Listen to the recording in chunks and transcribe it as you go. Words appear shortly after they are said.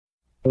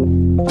Tell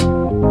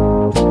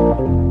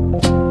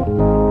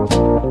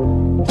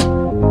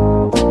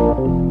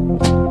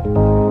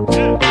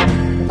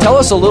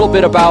us a little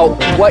bit about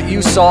what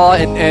you saw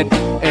and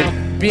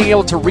being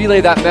able to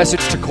relay that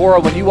message to Cora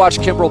when you watched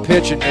Kimbrel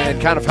pitch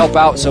and kind of help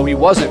out so he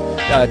wasn't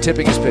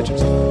tipping his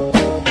pitches.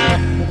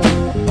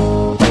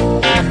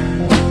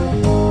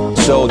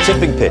 So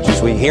tipping pitches,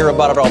 we hear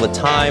about it all the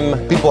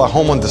time. People at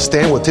home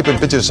understand what tipping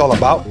pitches is all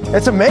about.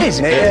 It's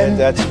amazing. And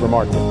that's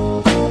remarkable.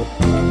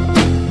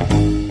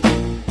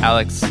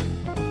 Alex,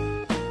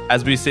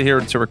 as we sit here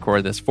to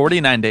record this,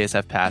 49 days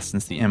have passed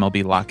since the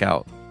MLB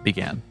lockout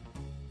began.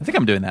 I think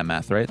I'm doing that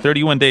math, right?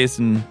 31 days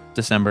in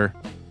December.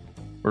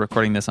 We're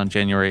recording this on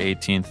January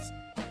 18th.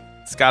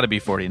 It's got to be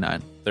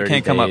 49. 30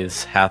 can't days, come up.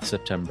 half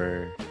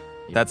September.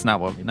 That's not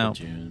what... No.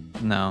 June.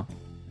 No.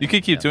 You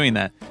could keep doing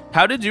that.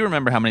 How did you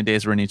remember how many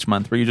days were in each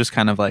month? Were you just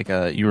kind of like,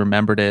 you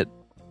remembered it?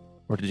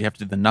 Or did you have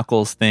to do the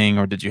knuckles thing?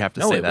 Or did you have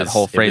to say that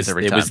whole phrase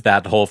every time? It was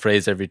that whole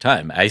phrase every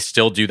time. I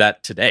still do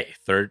that today.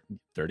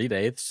 30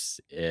 days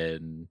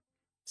in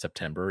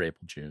September,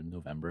 April, June,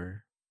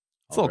 November.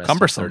 It's a little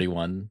cumbersome.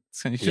 31.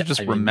 You should just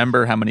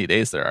remember how many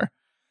days there are.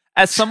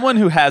 As someone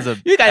who has a...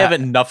 You think I have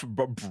enough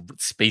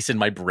space in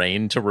my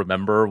brain to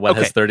remember what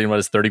has 30 and what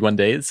is 31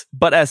 days?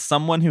 But as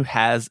someone who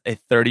has a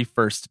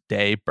 31st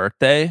day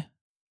birthday,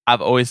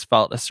 I've always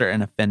felt a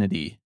certain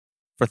affinity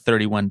for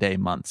 31-day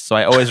months. So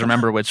I always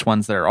remember which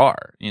ones there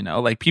are. You know,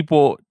 like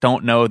people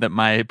don't know that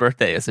my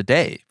birthday is a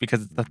day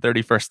because it's the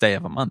 31st day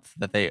of a month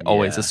that they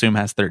always assume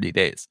has 30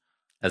 days.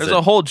 There's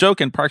a whole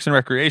joke in Parks and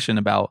Recreation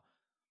about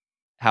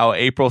how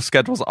April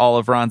schedules all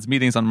of Ron's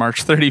meetings on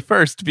March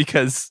 31st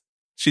because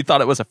she thought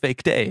it was a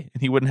fake day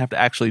and he wouldn't have to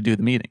actually do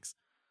the meetings.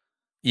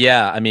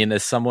 Yeah, I mean,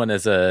 as someone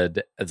as a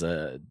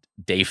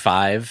day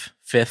fifth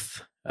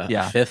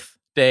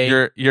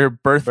day, your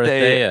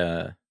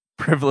birthday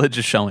privilege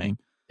is showing.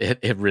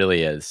 It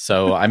really is.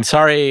 So I'm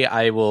sorry.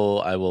 I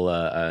will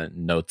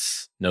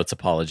notes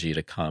apology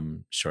to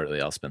come shortly.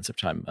 I'll spend some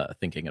time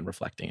thinking and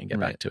reflecting and get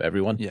back to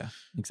everyone. Yeah,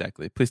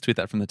 exactly. Please tweet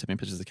that from the Tipping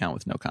Pitches account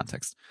with no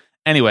context.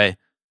 Anyway,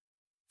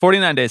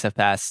 49 days have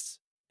passed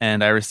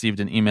and I received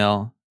an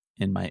email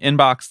in my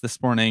inbox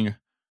this morning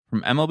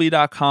from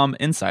MLB.com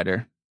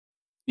Insider.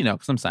 You know,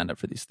 because I'm signed up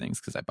for these things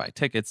because I buy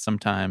tickets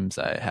sometimes.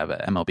 I have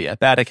an MLB at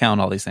Bat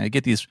account, all these things. I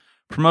get these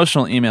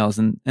promotional emails,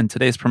 and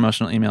today's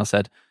promotional email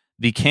said,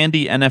 the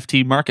Candy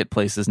NFT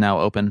Marketplace is now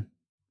open.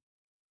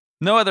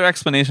 No other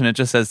explanation. It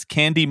just says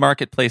Candy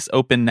Marketplace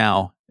open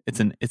now. It's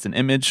an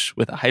image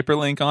with a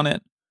hyperlink on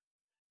it.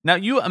 Now,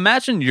 you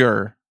imagine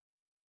you're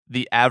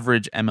the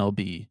average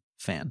MLB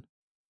fan.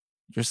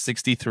 You're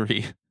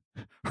 63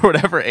 or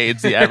whatever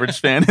age the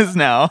average fan is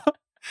now.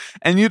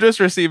 And you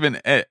just receive an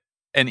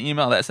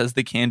email that says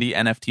the Candy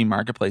NFT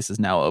Marketplace is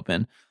now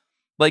open.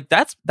 Like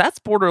that's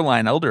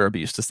borderline elder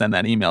abuse to send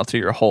that email to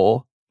your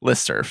whole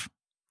listserv.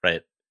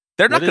 Right.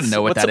 They're not going to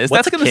know what that is.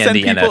 That's going to send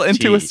people NFT?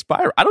 Into a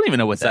spiral. I don't even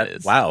know what that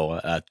is.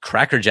 Wow.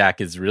 Cracker Jack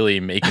is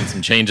really making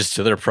some changes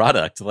to their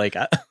product. Like,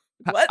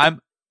 what?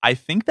 I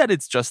think that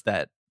it's just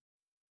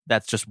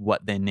that's just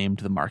what they named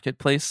the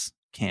marketplace.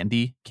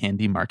 Candy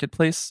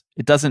Marketplace.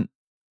 It doesn't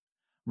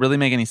really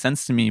make any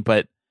sense to me,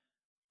 but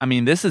I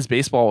mean, this is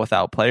baseball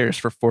without players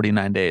for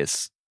 49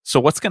 days.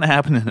 So what's going to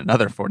happen in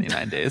another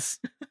 49 days?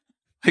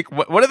 Like,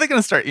 what are they going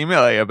to start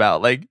emailing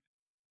about? Like,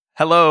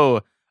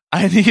 hello,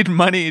 I need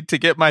money to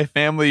get my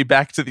family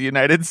back to the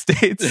United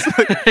States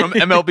from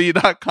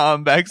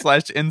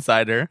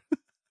MLB.com/insider.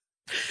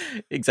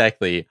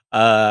 Exactly.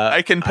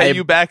 I can pay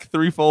you back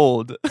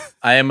threefold.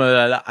 I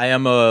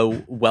am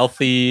a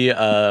wealthy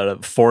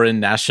foreign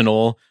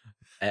national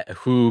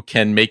who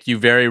can make you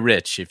very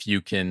rich if you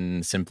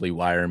can simply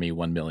wire me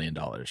 $1 million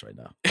right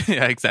now.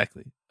 Yeah,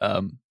 exactly.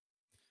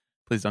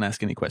 Please don't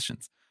ask any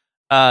questions.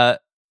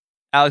 Alex,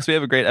 we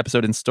have a great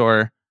episode in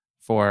store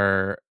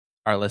for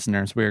our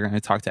listeners. We're going to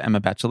talk to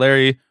Emma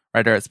Baccellieri,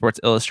 writer at Sports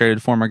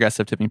Illustrated, former guest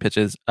of Tipping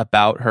Pitches,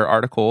 about her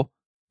article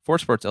for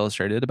Sports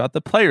Illustrated about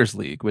the Players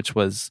League, which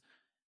was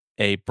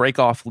a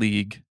break-off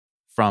league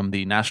from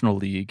the National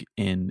League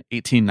in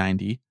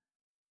 1890.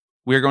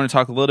 We're going to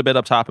talk a little bit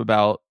up top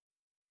about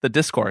the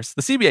discourse,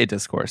 the CBA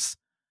discourse.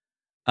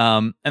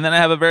 And then I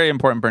have a very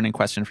important burning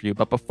question for you.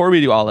 But before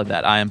we do all of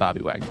that, I am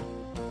Bobby Wagner.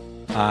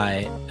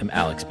 I am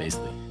Alex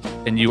Baisley.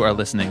 And you are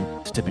listening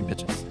to Tipping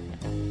Pitches.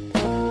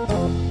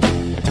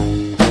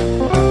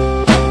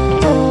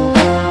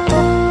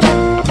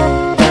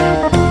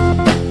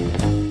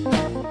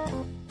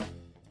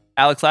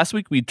 Alex, last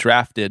week we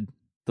drafted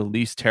the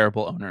least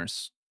terrible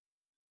owners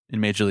in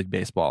Major League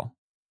Baseball.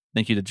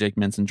 Thank you to Jake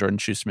Mintz and Jordan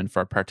Schusterman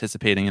for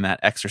participating in that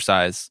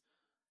exercise.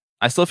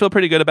 I still feel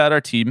pretty good about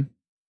our team.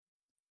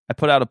 I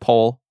put out a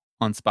poll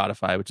on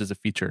Spotify, which is a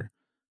feature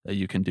that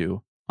you can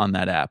do on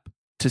that app,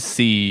 to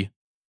see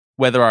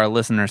whether our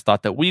listeners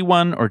thought that we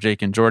won or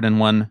Jake and Jordan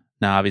won.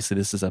 Now, obviously,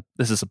 this is a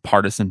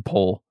partisan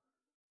poll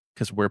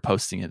because we're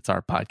posting it. It's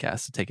our podcast,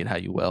 so take it how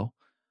you will.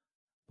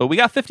 But we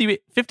got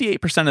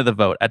 58% of the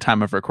vote at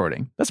time of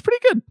recording. That's pretty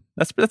good.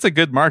 That's a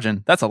good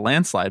margin. That's a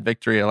landslide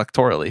victory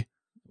electorally.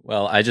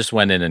 Well, I just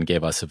went in and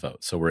gave us a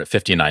vote, so we're at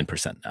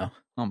 59% now.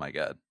 Oh my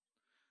God.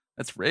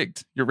 That's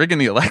rigged. You're rigging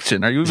the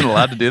election. Are you even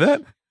allowed to do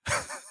that?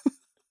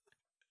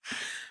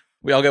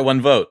 We all get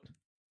one vote.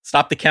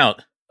 Stop the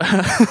count.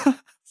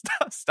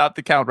 Stop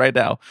the count right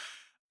now.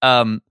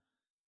 And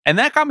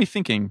that got me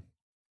thinking.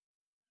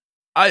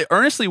 I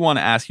earnestly want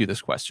to ask you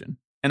this question,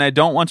 and I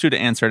don't want you to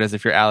answer it as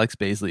if you're Alex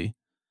Baisley.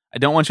 I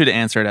don't want you to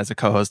answer it as a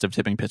co-host of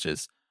Tipping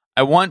Pitches.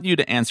 I want you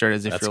to answer it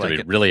as if That's you're going like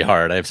to be really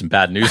hard. I have some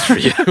bad news for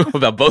you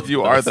about both.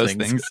 You are those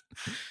things.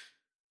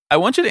 I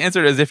want you to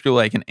answer it as if you're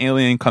like an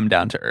alien come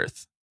down to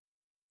Earth,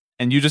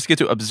 and you just get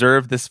to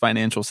observe this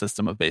financial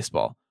system of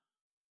baseball.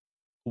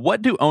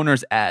 What do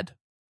owners add?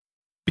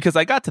 Because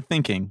I got to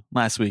thinking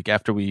last week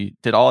after we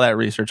did all that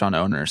research on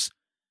owners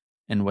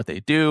and what they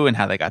do and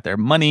how they got their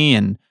money,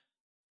 and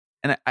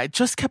I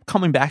just kept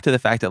coming back to the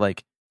fact that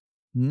like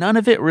none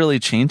of it really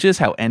changes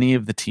how any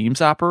of the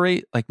teams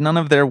operate. Like none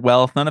of their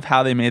wealth, none of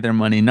how they made their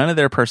money, none of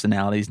their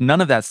personalities,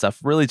 none of that stuff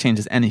really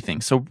changes anything.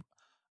 So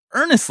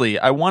earnestly,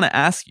 I want to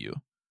ask you,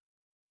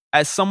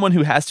 as someone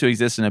who has to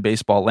exist in a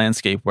baseball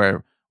landscape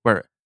where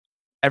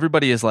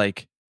everybody is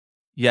like,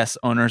 yes,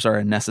 owners are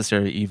a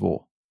necessary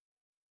evil.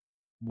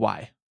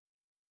 Why?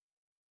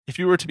 If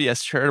you were to be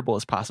as charitable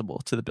as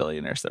possible to the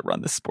billionaires that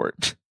run this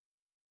sport.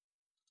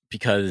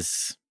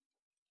 Because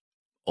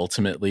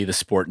ultimately the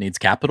sport needs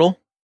capital.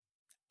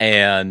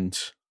 And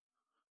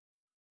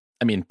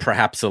I mean,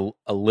 perhaps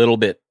a little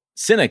bit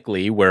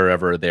cynically,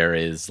 wherever there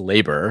is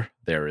labor,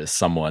 there is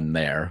someone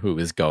there who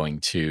is going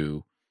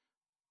to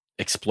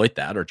exploit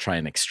that or try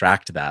and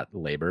extract that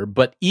labor.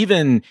 But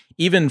even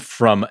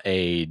from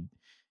a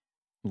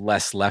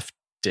less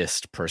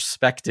leftist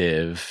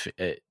perspective,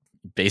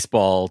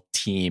 baseball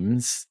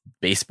teams,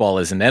 baseball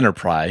as an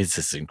enterprise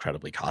is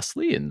incredibly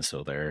costly. And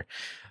so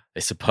I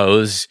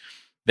suppose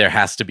there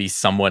has to be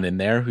someone in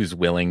there who's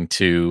willing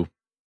to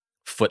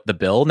foot the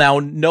bill. Now,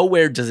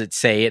 nowhere does it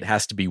say it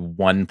has to be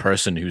one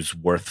person who's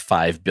worth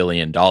 $5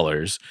 billion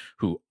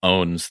who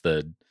owns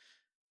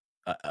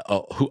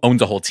who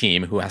owns a whole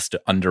team, who has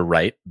to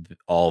underwrite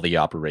all the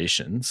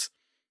operations.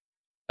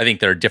 I think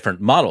there are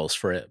different models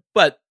for it,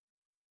 but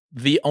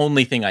the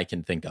only thing I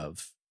can think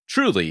of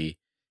truly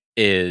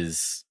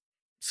is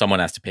someone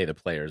has to pay the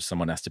players,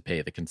 someone has to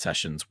pay the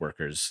concessions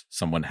workers,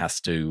 someone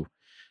has to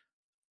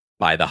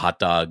buy the hot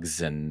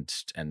dogs and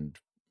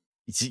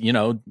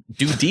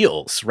do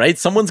deals, right?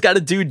 Someone's got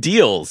to do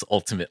deals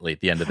ultimately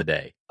at the end of the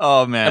day.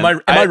 Oh man.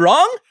 Am I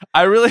wrong?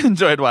 I really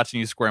enjoyed watching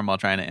you squirm while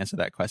trying to answer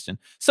that question.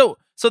 So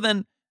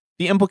then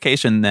the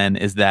implication then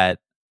is that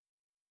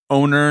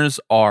owners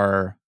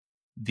are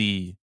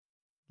the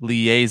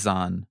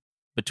liaison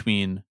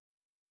between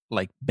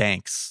like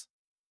banks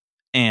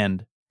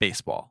and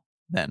baseball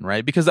then,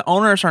 right? Because the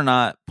owners are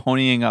not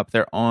ponying up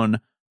their own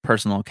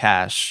personal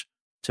cash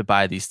to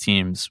buy these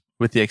teams,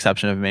 with the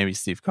exception of maybe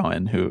Steve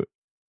Cohen, who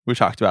we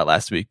talked about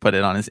last week, put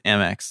it on his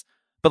Amex.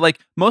 But like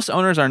most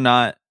owners are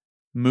not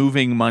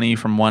moving money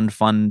from one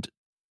fund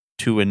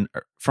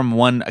from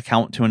one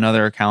account to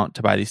another account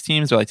to buy these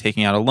teams. They're like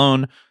taking out a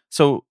loan.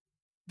 So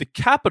the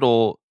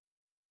capital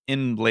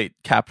in late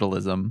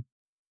capitalism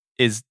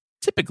is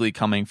typically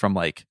coming from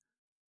like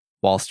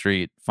Wall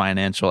Street,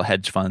 financial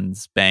hedge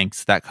funds,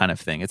 banks, that kind of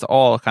thing. It's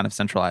all kind of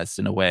centralized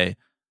in a way.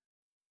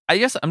 I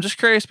guess I'm just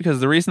curious because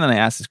the reason that I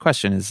asked this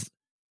question is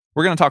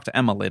we're going to talk to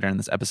Emma later in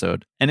this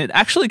episode, and it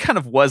actually kind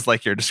of was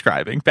like you're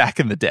describing back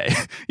in the day,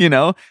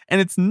 and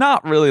it's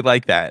not really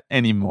like that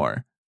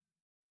anymore.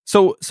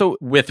 So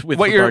with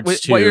what you're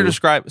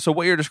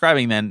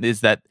describing then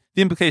is that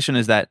the implication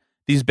is that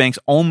these banks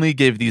only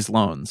give these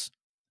loans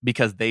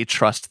because they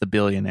trust the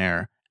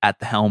billionaire at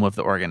the helm of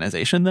the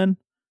organization. Then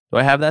do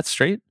I have that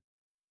straight?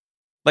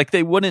 Like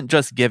they wouldn't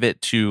just give a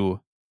 $4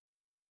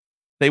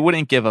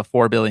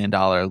 billion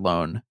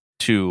loan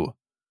to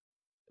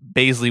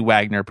Baisley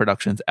Wagner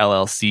Productions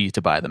LLC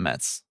to buy the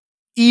Mets.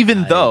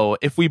 Even though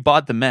if we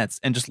bought the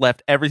Mets and just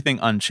left everything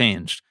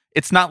unchanged,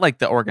 it's not like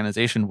the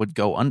organization would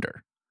go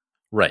under.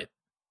 Right.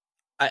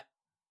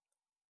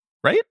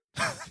 Right?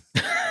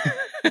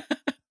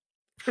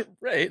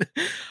 Right.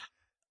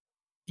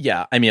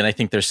 Yeah. I mean, I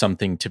think there's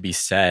something to be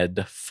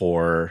said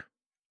for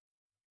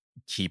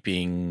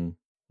keeping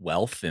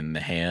wealth in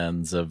the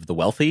hands of the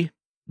wealthy,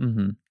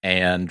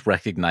 and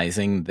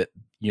recognizing that,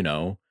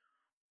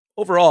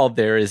 overall,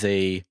 there is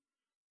a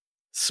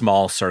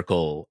small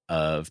circle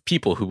of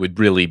people who would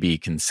really be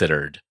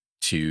considered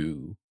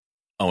to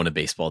own a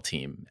baseball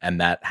team. And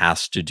that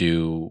has to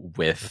do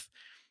with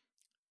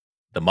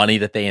the money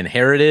that they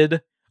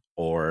inherited,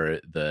 or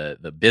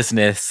the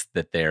business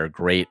that their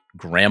great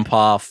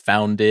grandpa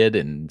founded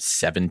in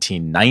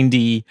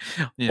 1790,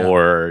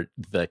 or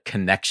the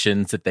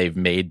connections that they've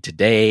made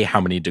today,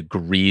 how many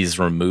degrees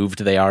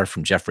removed they are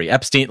from Jeffrey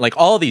Epstein, like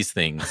all these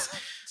things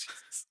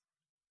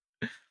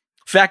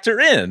factor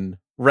in,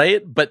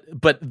 right? But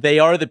they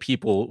are the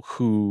people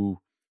who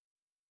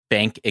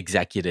bank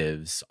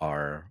executives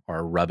are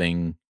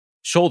rubbing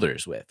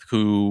shoulders with,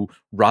 who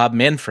Rob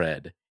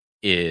Manfred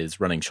is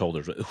running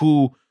shoulders with,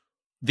 who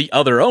the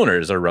other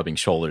owners are rubbing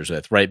shoulders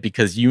with, right?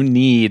 Because you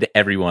need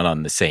everyone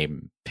on the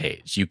same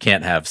page. You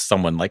can't have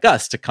someone like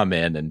us to come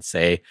in and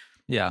say,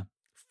 Yeah.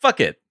 Fuck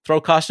it. Throw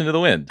caution to the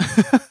wind.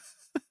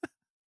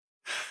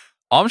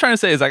 All I'm trying to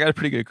say is I got a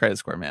pretty good credit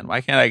score, man.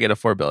 Why can't I get a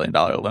 $4 billion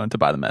loan to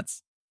buy the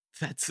Mets?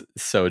 That's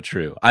so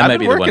true. I I've might been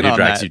be the one working who on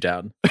drags that. you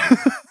down.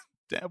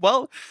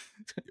 Well,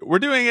 we're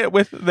doing it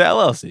with the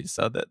LLC,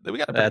 so that we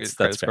got a pretty good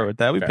credit score fair. with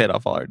that. We Fair. paid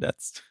off all our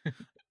debts.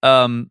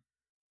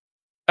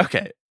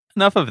 Okay,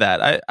 enough of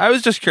that. I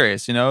was just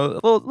curious, a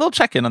little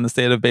check-in on the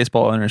state of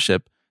baseball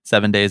ownership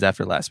 7 days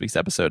after last week's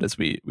episode as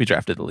we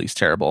drafted the least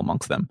terrible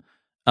amongst them.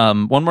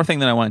 One more thing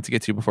that I wanted to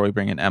get to before we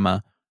bring in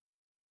Emma.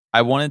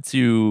 I wanted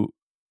to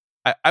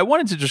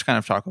just kind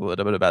of talk a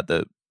little bit about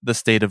the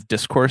state of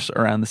discourse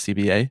around the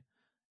CBA.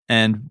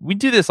 And we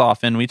do this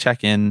often. We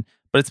check in,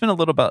 but it's been a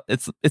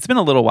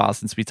little while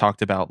since we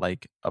talked about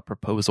like a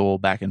proposal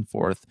back and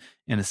forth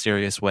in a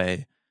serious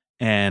way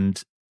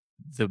and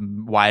the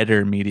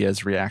wider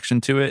media's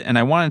reaction to it. And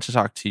I wanted to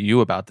talk to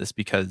you about this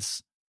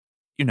because,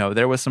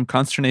 there was some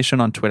consternation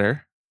on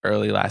Twitter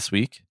early last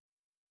week.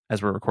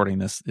 As we're recording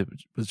this, it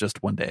was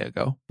just 1 day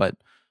ago, but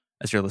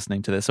as you're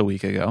listening to this a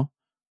week ago,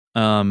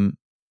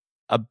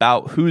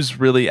 about who's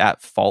really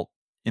at fault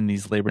in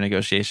these labor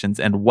negotiations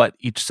and what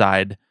each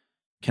side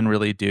can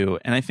really do.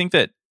 And I think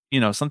that,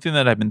 something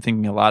that I've been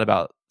thinking a lot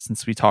about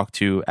since we talked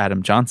to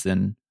Adam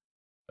Johnson,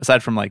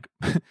 aside from like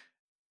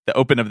the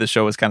open of the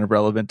show was kind of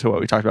relevant to what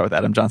we talked about with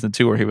Adam Johnson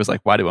too, where he was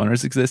like, why do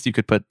owners exist? You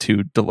could put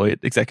 2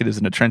 Deloitte executives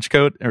in a trench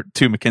coat or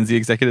 2 McKinsey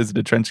executives in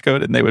a trench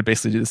coat, and they would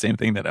basically do the same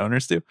thing that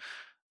owners do.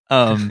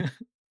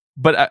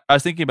 But I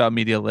was thinking about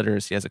media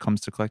literacy as it comes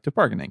to collective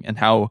bargaining and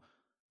how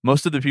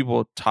most of the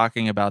people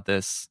talking about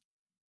this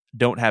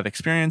don't have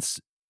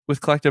experience with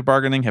collective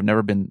bargaining, have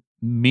never been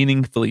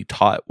meaningfully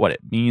taught what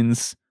it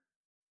means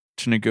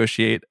to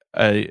negotiate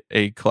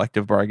a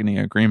collective bargaining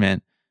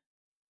agreement.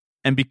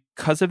 And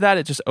because of that,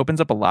 it just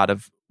opens up a lot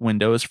of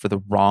windows for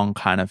the wrong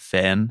kind of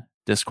fan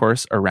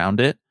discourse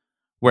around it,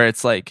 where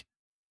it's like,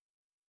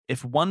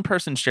 if one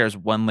person shares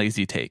one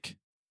lazy take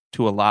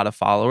to a lot of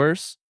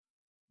followers,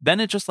 then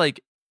it just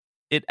like,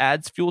 it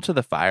adds fuel to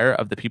the fire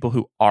of the people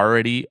who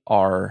already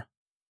are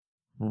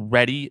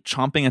ready,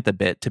 chomping at the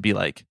bit to be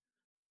like,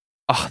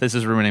 oh, this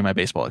is ruining my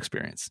baseball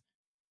experience.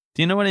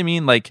 Do you know what I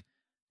mean? Like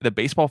the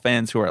baseball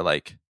fans who are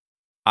like,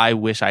 I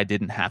wish I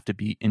didn't have to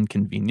be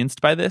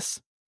inconvenienced by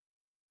this,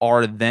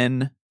 are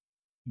then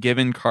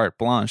given carte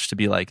blanche to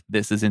be like,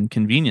 this is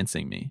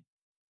inconveniencing me,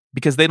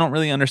 because they don't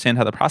really understand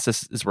how the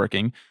process is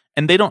working.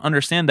 And they don't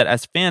understand that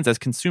as fans, as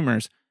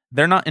consumers,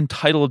 they're not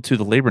entitled to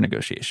the labor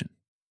negotiation.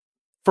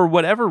 For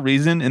whatever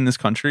reason in this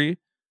country,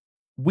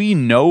 we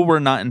know we're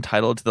not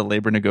entitled to the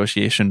labor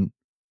negotiation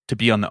to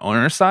be on the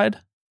owner's side.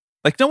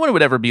 Like no one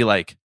would ever be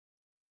like,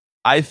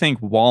 I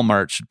think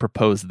Walmart should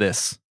propose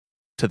this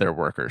to their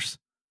workers.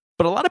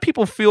 But a lot of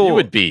people feel... You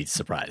would be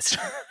surprised.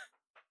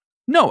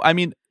 No, I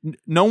mean,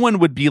 no one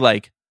would be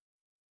like,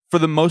 for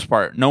the most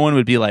part, no one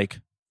would be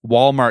like,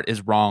 Walmart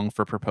is wrong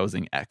for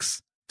proposing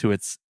X to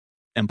its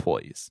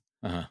employees.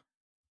 Uh-huh.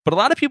 But a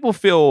lot of people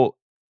feel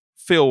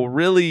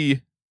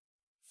really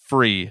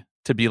free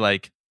to be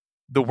like,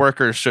 the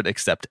workers should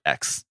accept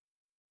X.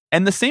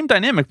 And the same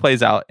dynamic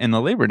plays out in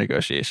the labor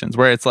negotiations,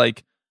 where it's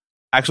like,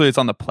 actually, it's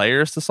on the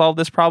players to solve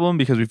this problem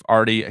because we've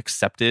already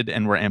accepted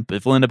and we're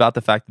ambivalent about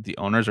the fact that the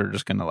owners are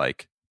just going to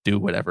like do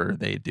whatever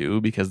they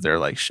do because they're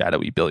like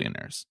shadowy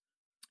billionaires.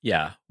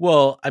 Yeah.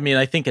 Well, I mean,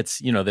 I think it's,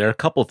 there are a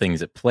couple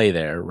things at play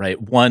there, right?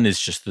 One is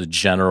just the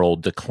general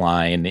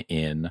decline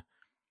in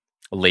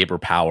labor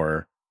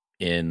power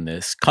in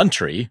this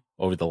country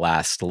over the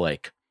last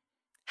like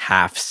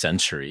half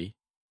century.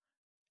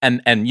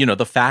 And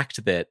the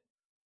fact that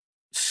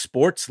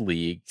sports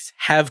leagues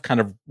have kind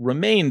of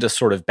remained a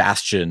sort of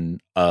bastion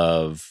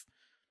of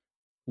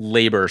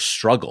labor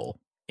struggle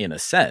in a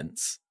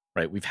sense,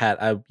 right? We've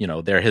had,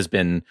 there has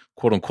been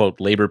quote unquote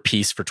labor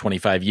peace for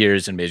 25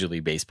 years in Major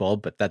League Baseball,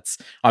 but that's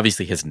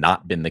obviously has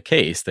not been the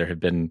case. There's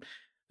been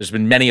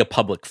many a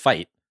public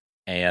fight,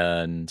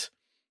 and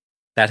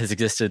that has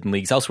existed in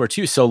leagues elsewhere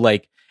too. So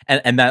like,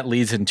 and that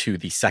leads into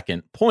the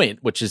second point,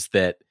 which is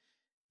that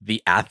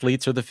the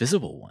athletes are the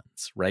visible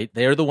ones, right?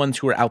 They're the ones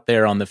who are out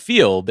there on the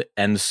field.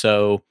 And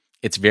so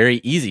it's very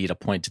easy to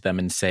point to them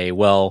and say,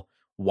 well,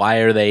 why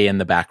are they in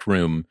the back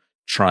room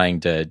trying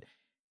to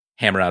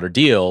hammer out a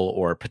deal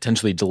or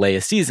potentially delay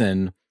a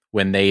season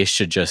when they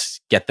should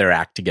just get their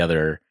act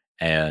together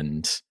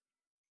and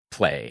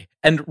play?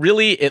 And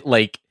really,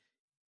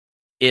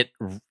 it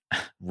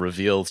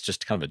reveals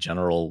just kind of a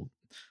general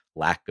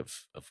lack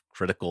of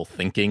critical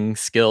thinking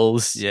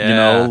skills.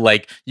 Yeah.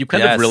 Like you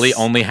kind Yes. of really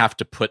only have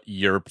to put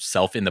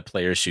yourself in the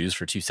player's shoes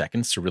for 2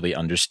 seconds to really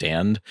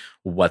understand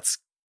what's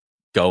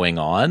going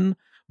on.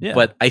 Yeah.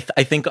 But I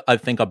think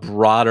a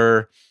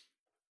broader,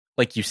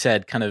 like you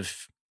said, kind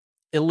of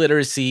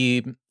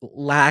illiteracy,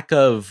 lack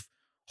of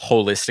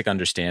holistic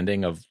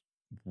understanding of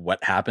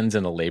what happens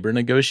in a labor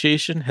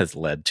negotiation has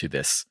led to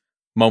this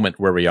moment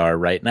where we are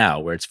right now,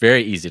 where it's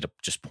very easy to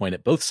just point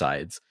at both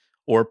sides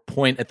or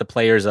point at the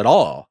players at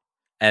all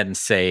and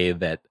say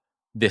that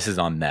this is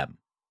on them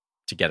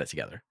to get it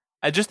together.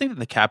 I just think that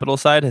the capital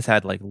side has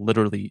had like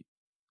literally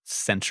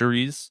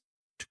centuries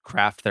to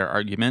craft their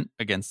argument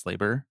against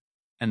labor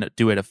and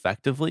do it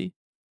effectively.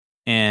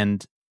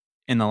 And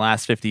in the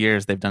last 50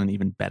 years, they've done an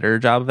even better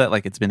job of it.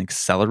 Like, it's been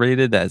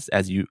accelerated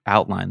as you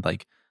outlined.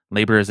 Like,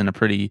 labor is in a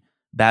pretty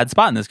bad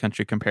spot in this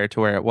country compared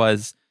to where it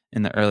was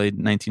in the early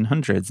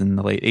 1900s and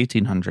the late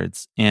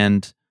 1800s.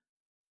 And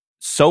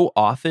so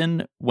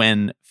often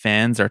when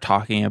fans are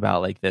talking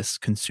about like this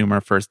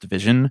consumer first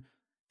vision,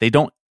 they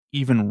don't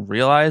even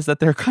realize that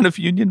they're kind of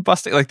union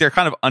busting. Like, they're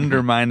kind of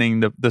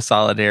undermining the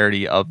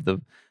solidarity of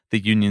the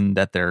union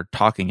that they're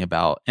talking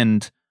about.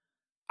 And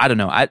I don't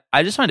know.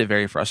 I just find it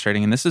very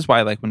frustrating. And this is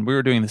why, like, when we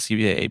were doing the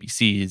CBA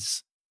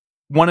ABCs,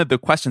 one of the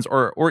questions,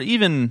 or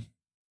even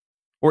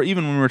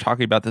when we were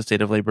talking about the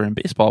state of labor in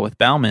baseball with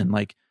Bauman,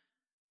 like,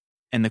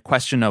 and the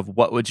question of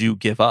what would you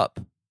give up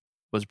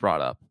was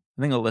brought up.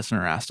 I think a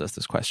listener asked us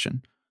this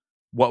question.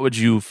 What would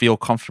you feel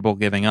comfortable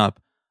giving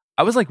up?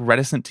 I was like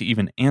reticent to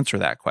even answer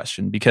that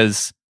question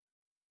because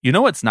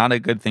it's not a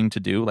good thing to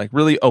do. Like,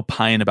 really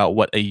opine about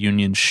what a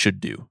union should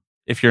do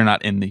if you're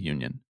not in the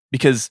union,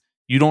 because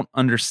you don't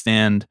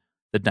understand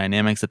the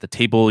dynamics at the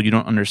table. You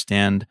don't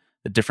understand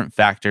the different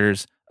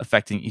factors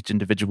affecting each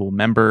individual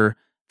member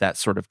that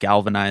sort of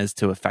galvanize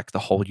to affect the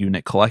whole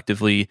unit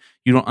collectively.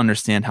 You don't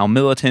understand how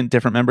militant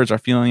different members are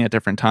feeling at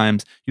different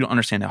times. You don't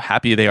understand how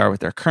happy they are with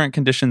their current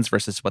conditions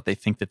versus what they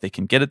think that they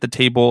can get at the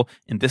table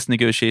in this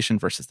negotiation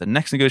versus the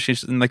next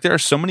negotiation. Like, there are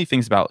so many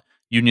things about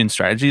union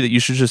strategy that you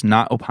should just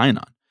not opine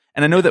on.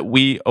 And I know that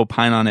we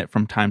opine on it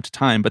from time to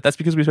time, but that's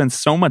because we spend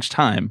so much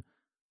time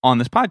on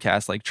this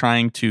podcast, like,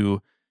 trying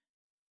to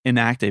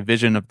enact a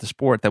vision of the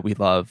sport that we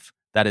love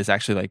that is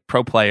actually like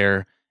pro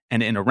player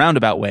and in a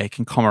roundabout way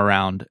can come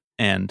around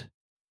and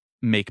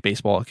make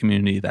baseball a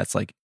community that's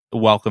like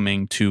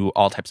welcoming to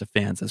all types of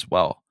fans as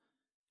well.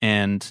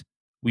 And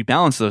we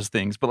balance those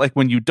things. But like,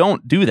 when you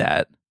don't do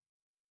that,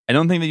 I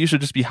don't think that you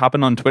should just be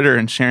hopping on Twitter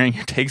and sharing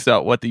your takes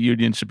about what the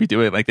union should be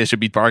doing. Like, they should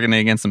be bargaining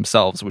against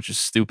themselves, which is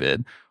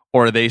stupid,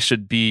 or they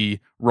should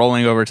be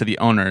rolling over to the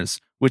owners,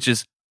 which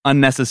is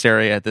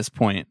unnecessary at this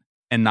point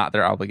and not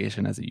their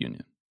obligation as a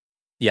union.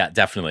 Yeah,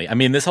 definitely. I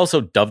mean, this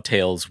also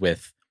dovetails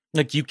with,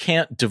 like, you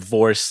can't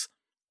divorce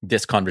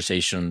this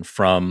conversation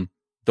from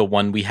the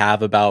one we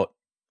have about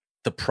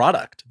the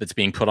product that's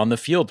being put on the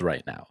field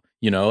right now,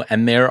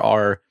 and there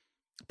are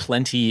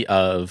plenty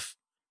of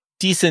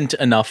decent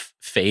enough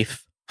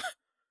faith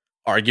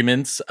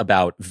arguments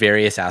about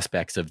various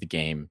aspects of the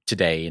game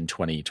today in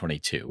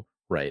 2022,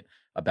 right?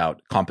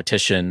 About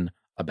competition,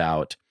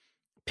 about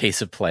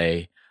pace of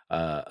play,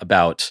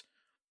 about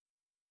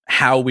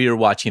how we are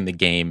watching the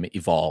game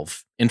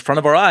evolve in front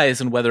of our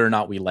eyes and whether or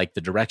not we like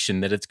the direction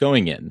that it's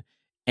going in.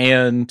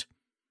 And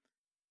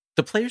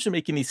the players are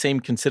making these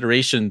same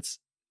considerations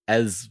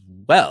as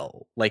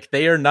well. Like,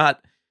 they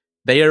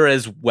are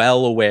as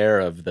well aware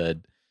of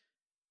the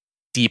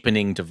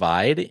deepening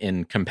divide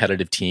in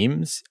competitive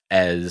teams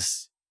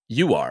as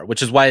you are,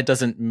 which is why it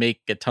doesn't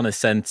make a ton of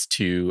sense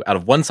to, out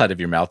of one side of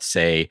your mouth,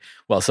 say,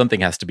 well,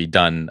 something has to be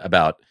done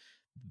about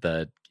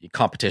the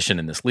competition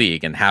in this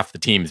league and half the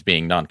teams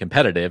being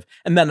non-competitive,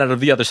 and then out of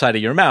the other side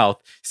of your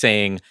mouth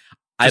saying,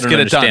 I don't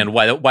understand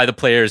why the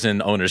players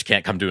and owners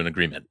can't come to an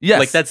agreement. Yes.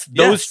 Like,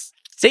 those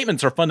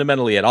statements are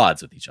fundamentally at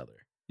odds with each other.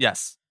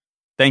 Yes.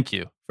 Thank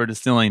you for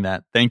distilling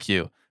that. Thank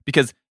you.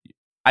 Because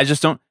I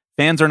just don't,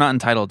 fans are not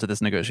entitled to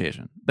this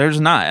negotiation. They're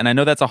just not. And I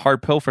know that's a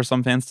hard pill for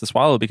some fans to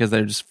swallow because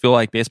they just feel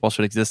like baseball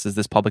should exist as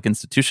this public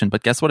institution.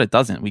 But guess what? It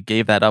doesn't. We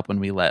gave that up when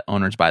we let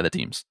owners buy the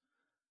teams.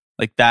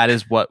 Like, that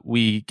is what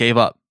we gave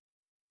up.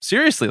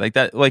 Seriously, like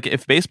that. Like,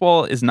 if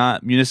baseball is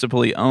not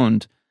municipally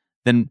owned,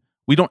 then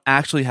we don't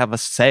actually have a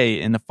say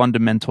in the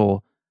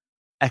fundamental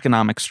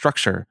economic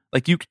structure.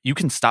 Like, you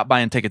can stop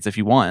buying tickets if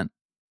you want,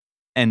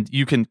 and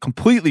you can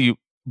completely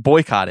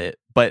boycott it.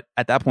 But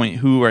at that point,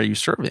 who are you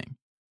serving?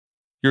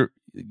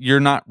 You're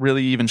not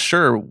really even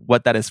sure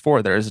what that is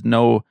for. There is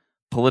no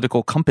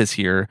political compass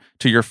here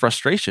to your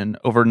frustration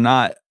over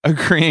not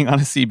agreeing on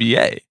a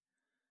CBA.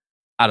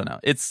 I don't know.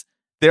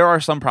 There are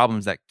some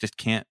problems that just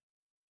can't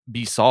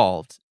be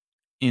solved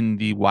in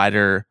the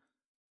wider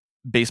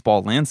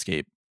baseball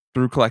landscape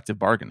through collective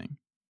bargaining.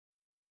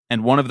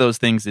 And one of those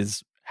things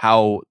is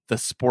how the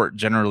sport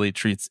generally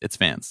treats its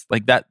fans.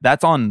 Like,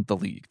 that's on the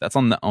league. That's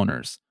on the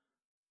owners.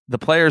 The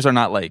players are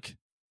not like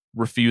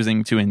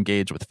refusing to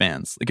engage with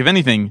fans. Like, if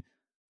anything,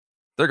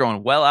 they're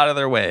going well out of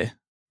their way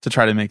to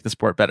try to make the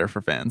sport better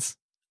for fans.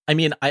 I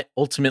mean, I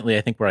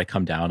think where I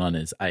come down on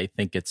is I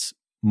think it's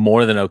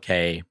more than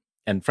okay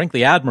and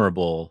frankly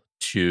admirable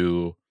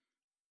to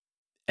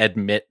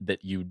admit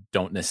that you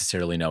don't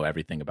necessarily know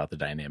everything about the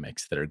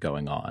dynamics that are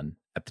going on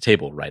at the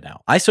table right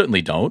now. I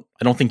certainly don't.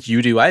 I don't think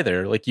you do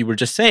either. Like you were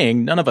just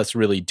saying, none of us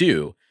really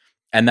do.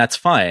 And that's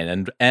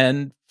fine.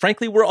 And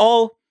frankly, we're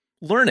all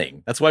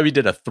learning. That's why we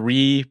did a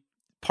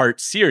 3-part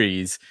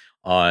series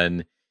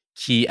on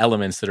key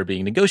elements that are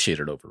being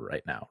negotiated over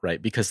right now,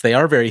 right? Because they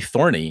are very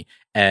thorny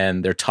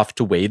and they're tough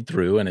to wade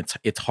through, and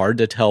it's hard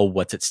to tell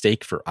what's at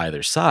stake for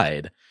either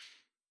side.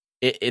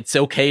 It's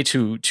okay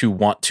to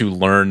want to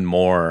learn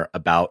more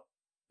about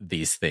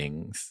these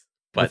things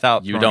but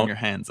without you throwing don't your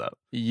hands up.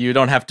 You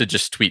don't have to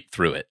just tweet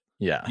through it.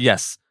 Yeah.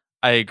 Yes,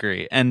 I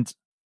agree. And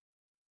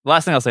the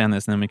last thing I'll say on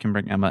this, and then we can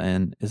bring Emma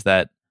in, is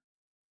that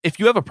if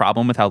you have a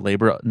problem with how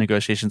labor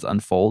negotiations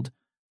unfold,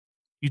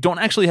 you don't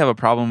actually have a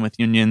problem with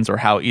unions or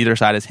how either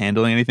side is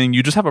handling anything.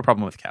 You just have a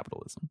problem with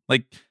capitalism.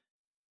 Like,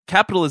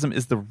 capitalism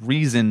is the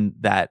reason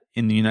that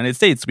in the United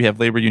States we have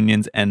labor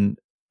unions and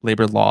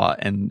labor law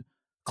and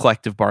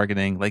collective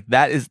bargaining. Like,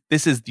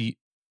 this is the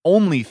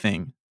only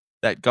thing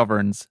that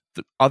governs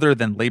other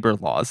than labor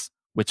laws,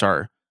 which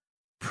are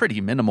pretty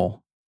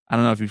minimal. I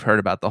don't know if you've heard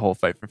about the whole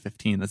fight for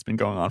 15 that's been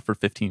going on for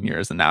 15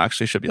 years and now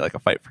actually should be like a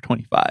fight for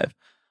 25.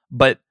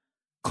 But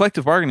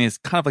collective bargaining is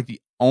kind of like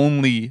the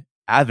only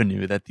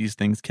avenue that these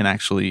things can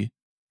actually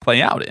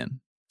play out in.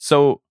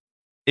 So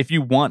if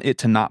you want it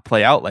to not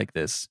play out like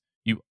this,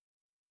 you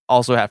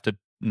also have to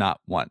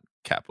not want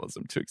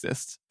capitalism to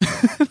exist.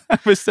 I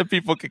wish that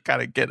people could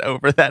kind of get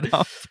over that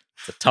hump.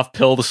 It's a tough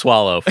pill to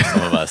swallow for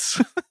some of us.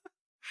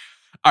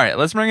 All right,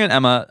 let's bring in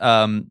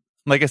Emma.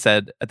 Like I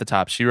said at the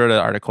top, she wrote an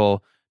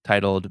article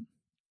titled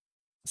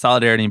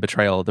Solidarity and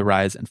Betrayal, the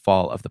Rise and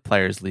Fall of the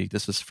Players League.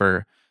 This was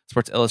for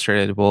Sports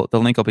Illustrated. Well, the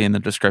link will be in the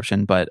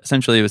description, but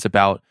essentially it was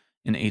about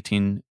in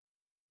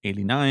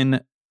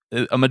 1889,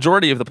 a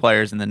majority of the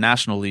players in the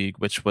National League,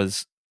 which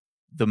was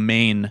the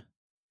main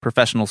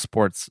professional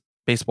sports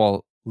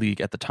baseball league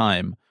at the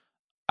time,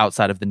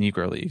 outside of the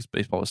Negro leagues,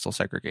 baseball was still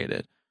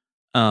segregated.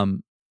 A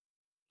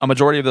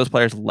majority of those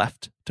players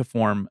left to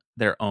form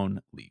their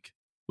own league,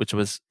 which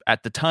was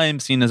at the time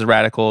seen as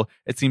radical.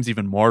 It seems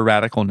even more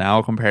radical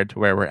now compared to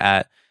where we're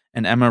at.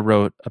 And Emma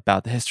wrote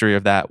about the history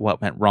of that,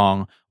 what went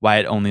wrong, why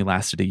it only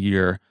lasted a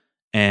year,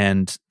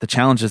 and the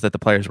challenges that the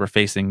players were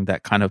facing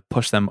that kind of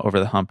pushed them over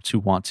the hump to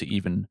want to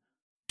even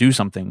do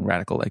something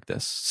radical like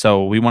this.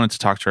 So we wanted to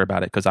talk to her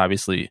about it because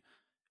obviously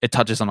it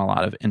touches on a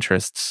lot of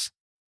interests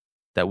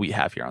that we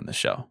have here on the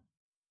show.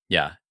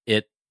 Yeah,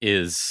 it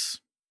is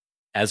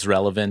as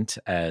relevant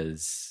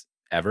as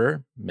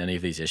ever. Many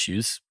of these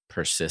issues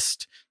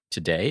persist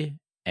today.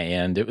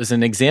 And it was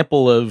an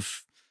example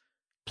of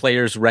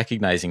players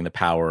recognizing the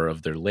power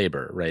of their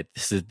labor, right?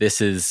 This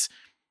is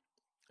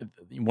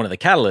one of the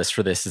catalysts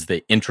for this is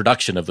the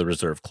introduction of the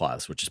reserve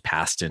clause, which is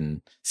passed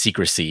in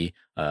secrecy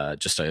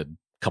just a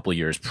couple of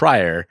years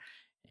prior.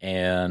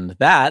 And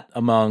that,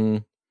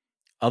 among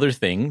other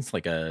things,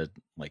 like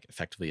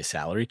effectively a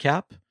salary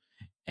cap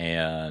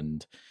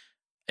and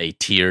a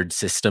tiered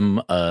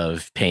system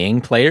of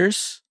paying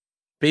players,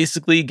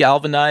 basically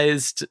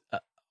galvanized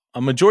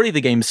a majority of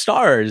the game's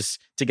stars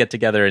to get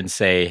together and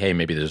say, hey,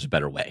 maybe there's a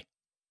better way.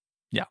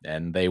 Yeah.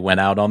 And they went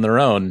out on their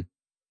own.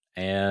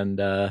 And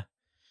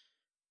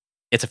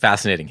it's a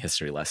fascinating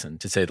history lesson,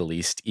 to say the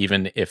least,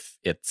 even if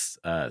its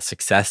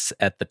success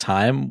at the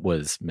time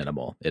was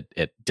minimal.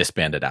 It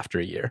disbanded after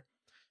a year.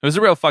 It was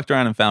a real fucked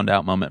around and found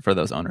out moment for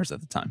those owners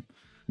at the time.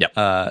 Yep.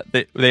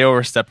 They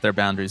overstepped their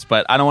boundaries,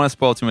 but I don't want to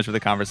spoil too much of the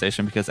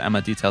conversation because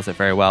Emma details it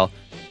very well,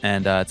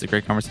 and it's a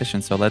great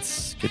conversation. So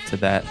let's get to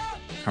that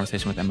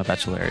conversation with Emma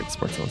Baccellieri of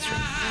Sports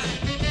Illustrated.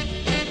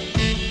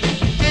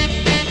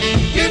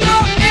 You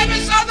know, every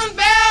Southern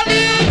belle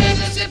is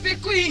Mississippi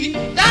queen,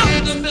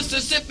 down to the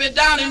Mississippi,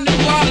 down in New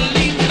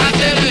Orleans. I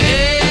said,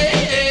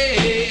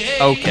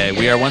 hey. Okay,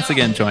 we are once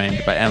again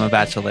joined by Emma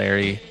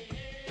Baccellieri,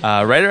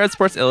 writer at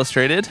Sports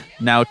Illustrated,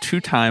 now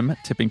two-time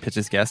Tipping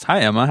Pitches guest.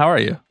 Hi, Emma. How are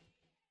you?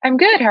 I'm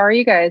good. How are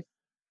you guys?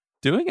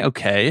 Doing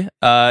okay.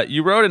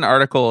 You wrote an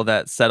article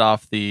that set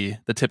off the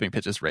Tipping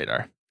Pitches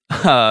radar.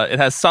 It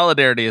has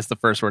solidarity as the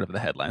first word of the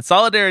headline.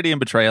 Solidarity and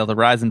Betrayal, the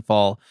Rise and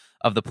Fall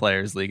of the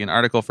Players League, an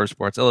article for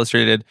Sports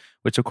Illustrated,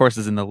 which of course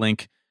is in the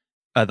link.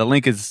 The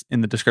link is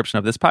in the description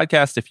of this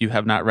podcast if you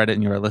have not read it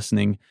and you are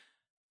listening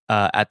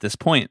at this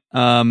point.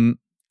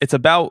 It's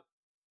about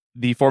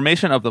the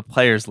formation of the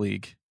Players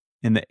League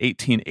in the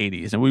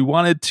 1880s. And we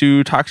wanted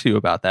to talk to you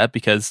about that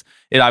because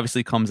it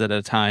obviously comes at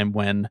a time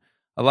when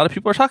a lot of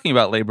people are talking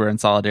about labor and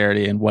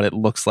solidarity and what it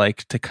looks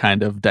like to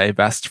kind of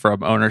divest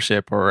from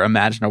ownership or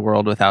imagine a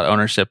world without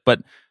ownership.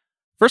 But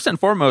first and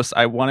foremost,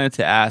 I wanted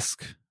to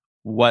ask,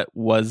 what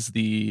was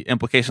the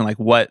implication? Like,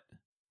 what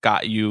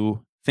got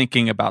you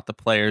thinking about the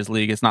Players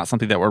League? It's not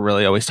something that we're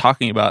really always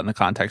talking about in the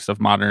context of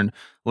modern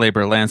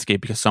labor landscape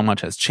because so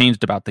much has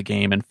changed about the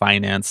game and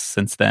finance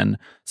since then.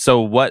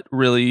 So what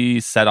really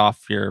set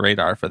off your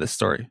radar for this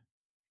story?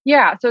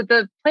 Yeah, so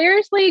the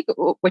Players League,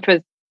 which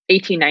was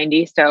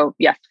 1890, so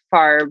yes,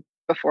 far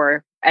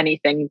before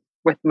anything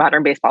with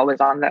modern baseball was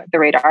on the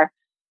radar,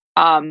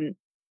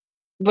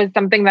 was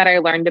something that I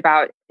learned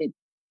about a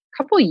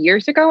couple of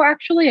years ago,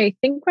 actually. I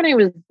think when I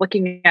was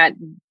looking at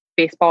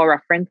Baseball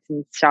Reference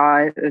and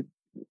saw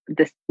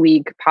this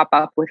league pop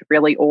up with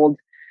really old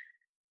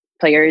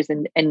players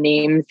and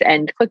names,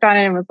 and clicked on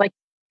it and was like,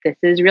 this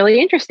is really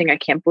interesting. I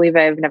can't believe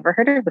I've never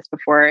heard of this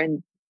before.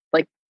 And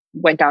like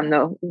went down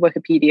the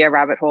Wikipedia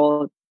rabbit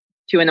hole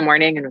 2 a.m.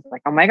 and was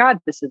like, oh my God,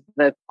 this is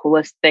the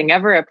coolest thing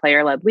ever, a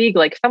player-led league.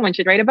 Like someone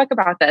should write a book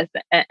about this.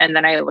 And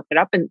then I looked it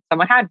up and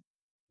someone had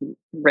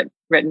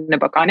written a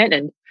book on it,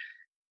 and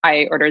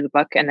I ordered the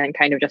book and then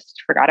kind of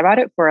just forgot about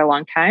it for a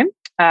long time.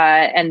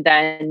 And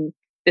then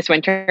this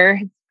winter,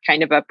 it's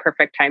kind of a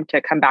perfect time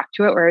to come back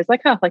to it, where it's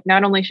like, oh, like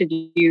not only should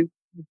you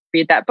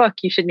read that book,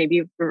 you should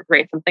maybe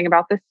write something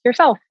about this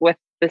yourself, with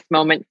this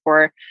moment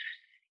for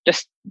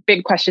just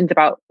big questions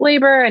about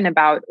labor and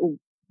about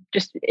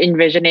just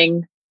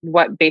envisioning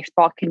what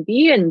baseball can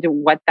be and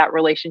what that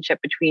relationship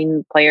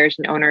between players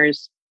and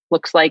owners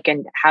looks like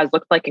and has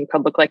looked like and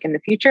could look like in the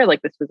future.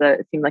 Like this was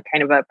it seemed like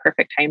kind of a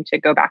perfect time to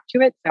go back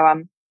to it.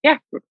 So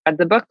read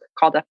the book,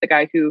 called up the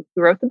guy who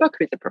wrote the book,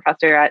 who's a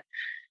professor at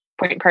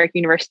Point Park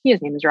University.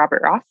 His name is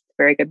Robert Ross.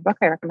 Very good book.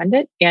 I recommend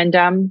it. And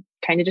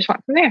kind of just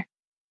went from there.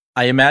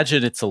 I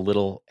imagine it's a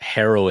little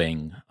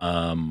harrowing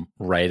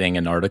writing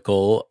an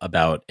article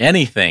about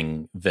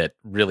anything that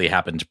really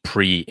happened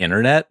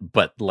pre-internet,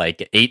 but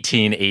like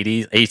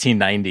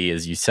 1890,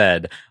 as you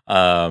said,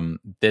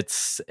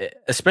 that's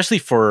especially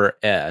for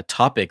a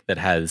topic that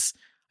has,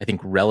 I think,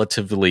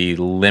 relatively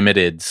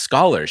limited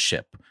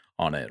scholarship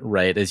on it,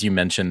 right? As you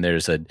mentioned,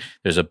 there's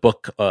a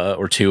book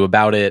or two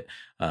about it.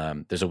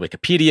 There's a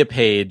Wikipedia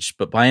page,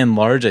 but by and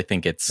large, I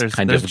think it's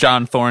there's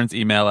John Thorne's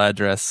email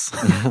address.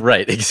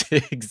 Right,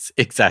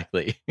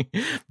 exactly.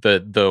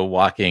 The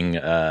walking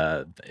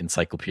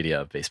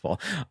encyclopedia of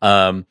baseball.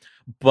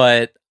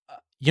 But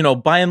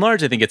by and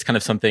large, I think it's kind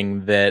of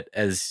something that,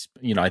 as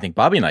I think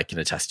Bobby and I can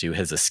attest to,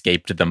 has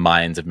escaped the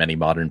minds of many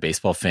modern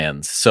baseball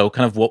fans. So,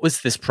 kind of, what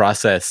was this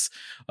process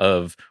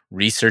of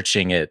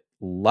researching it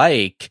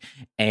like,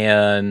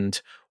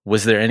 and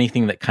was there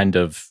anything that kind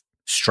of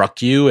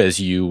struck you as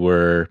you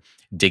were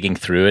digging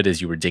through it,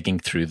 as you were digging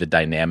through the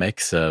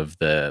dynamics of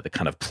the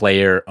kind of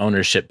player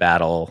ownership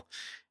battle?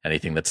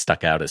 Anything that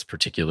stuck out as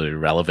particularly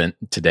relevant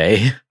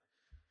today?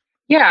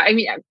 Yeah, I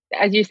mean,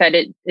 as you said,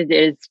 it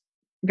is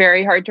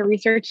very hard to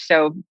research.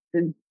 So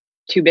the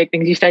two big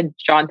things you said: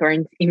 John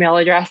Thorne's email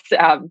address,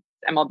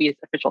 MLB's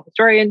official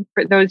historian,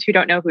 for those who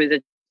don't know, who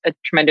is a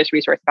tremendous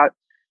resource about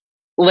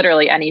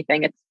literally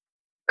anything. It's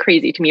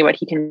crazy to me what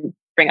he can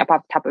bring up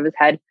off the top of his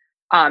head.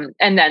 And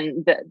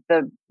then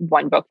the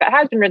one book that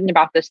has been written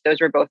about this, those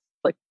were both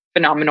like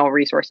phenomenal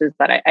resources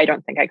that I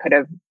don't think I could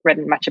have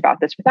written much about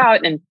this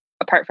without. And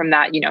apart from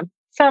that,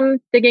 some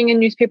digging in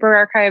newspaper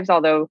archives,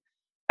 although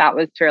that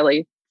was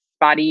fairly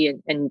spotty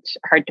and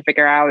hard to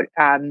figure out.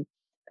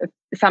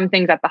 Some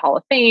things at the Hall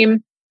of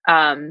Fame.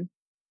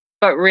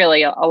 But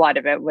really a lot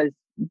of it was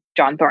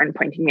John Thorne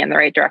pointing me in the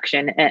right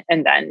direction.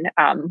 And then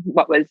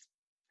what was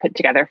put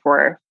together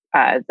for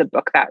the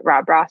book that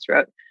Rob Ross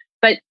wrote.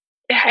 But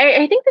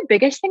I think the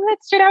biggest thing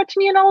that stood out to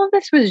me in all of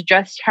this was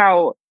just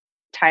how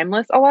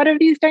timeless a lot of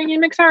these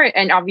dynamics are.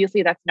 And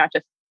obviously that's not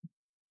just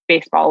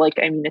baseball. Like,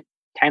 I mean, it's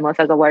timeless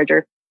as a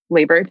larger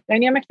labor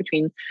dynamic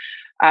between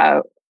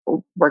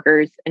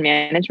workers and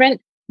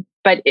management.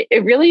 But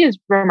it really is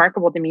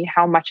remarkable to me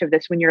how much of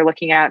this, when you're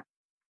looking at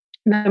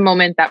the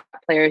moment that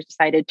players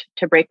decided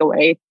to break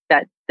away,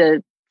 that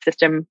the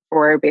system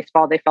for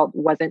baseball they felt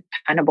wasn't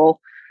tenable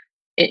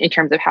in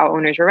terms of how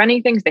owners were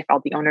running things. They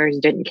felt the owners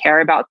didn't care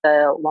about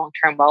the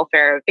long-term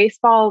welfare of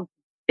baseball.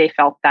 They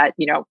felt that,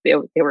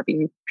 they were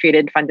being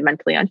treated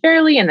fundamentally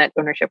unfairly and that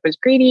ownership was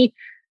greedy.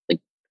 Like,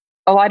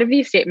 a lot of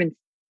these statements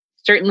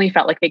certainly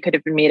felt like they could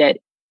have been made at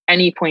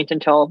any point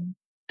until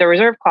the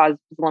reserve clause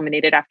was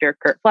eliminated after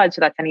Curt Flood.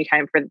 So that's any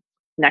time for the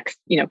next,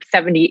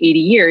 70, 80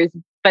 years.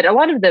 But a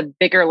lot of the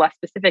bigger, less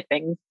specific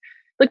things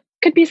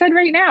could be said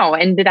right now.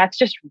 And that's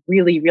just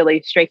really,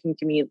 really striking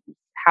to me,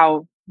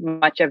 how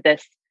much of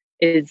this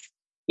is,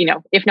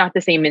 if not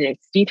the same in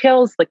its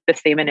details, like the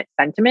same in its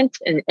sentiment,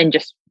 and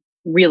just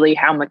really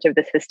how much of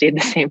this has stayed the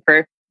same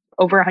for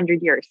over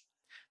 100 years.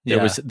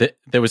 Yeah.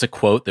 There was a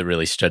quote that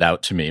really stood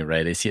out to me,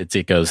 right?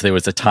 It goes, "There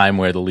was a time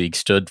where the league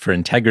stood for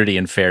integrity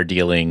and fair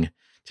dealing.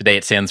 Today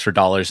it stands for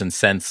dollars and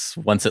cents.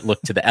 Once it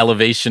looked to the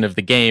elevation of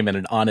the game and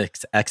an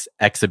honest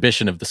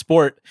exhibition of the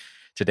sport.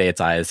 Today its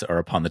eyes are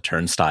upon the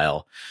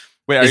turnstile."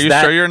 Wait, are you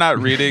sure you're not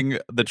reading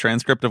the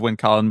transcript of when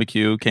Colin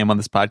McHugh came on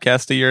this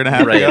podcast a year and a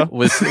half ago?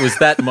 Was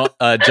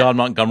that John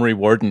Montgomery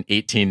Ward in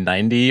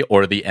 1890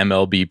 or the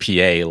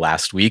MLBPA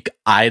last week?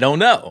 I don't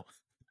know.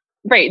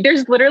 Right.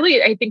 There's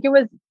literally, I think it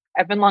was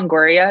Evan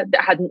Longoria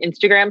that had an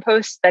Instagram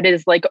post that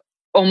is like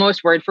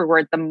almost word for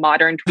word the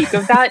modern tweak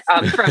of that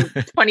from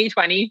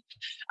 2020,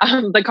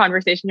 the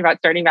conversation about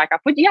starting back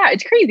up. But yeah,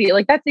 it's crazy.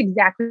 Like, that's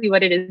exactly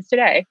what it is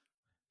today.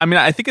 I mean,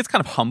 I think it's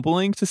kind of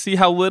humbling to see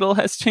how little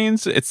has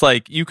changed. It's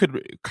like, you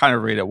could kind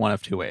of read it one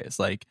of two ways.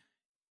 Like,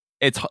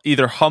 it's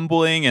either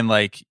humbling and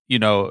like,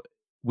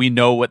 we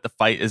know what the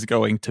fight is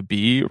going to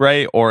be,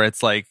 right? Or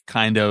it's like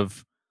kind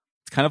of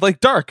like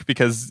dark,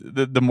 because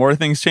the more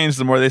things change,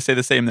 the more they stay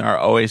the same. There are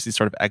always these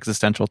sort of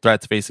existential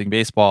threats facing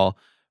baseball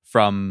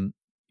from,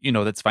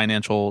 its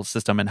financial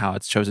system and how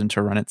it's chosen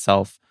to run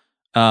itself.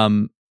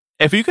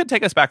 If you could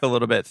take us back a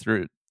little bit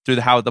through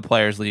how the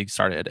Players League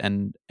started,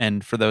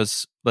 and for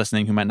those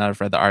listening who might not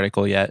have read the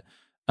article yet,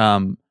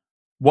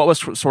 what was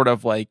sort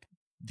of like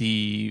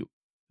the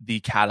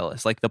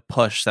catalyst, like the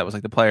push that was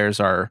like the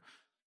players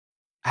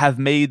have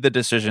made the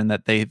decision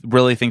that they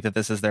really think that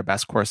this is their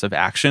best course of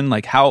action?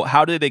 Like,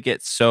 how did it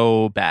get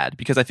so bad?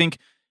 Because I think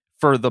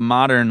for the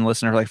modern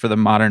listener, like for the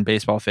modern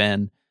baseball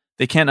fan,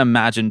 they can't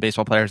imagine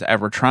baseball players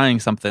ever trying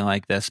something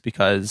like this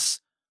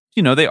because,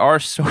 they are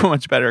so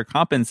much better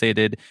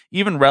compensated,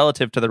 even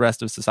relative to the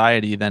rest of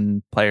society,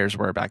 than players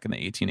were back in the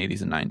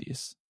 1880s and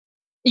 90s.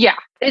 Yeah.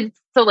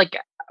 So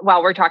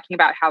while we're talking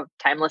about how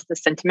timeless the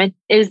sentiment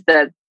is,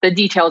 the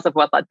details of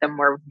what led them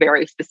were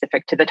very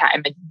specific to the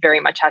time and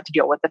very much had to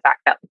deal with the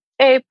fact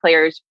that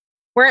players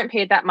weren't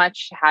paid that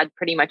much, had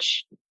pretty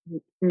much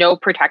no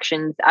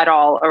protections at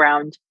all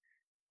around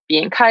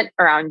being cut,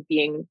 around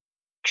being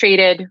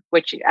traded,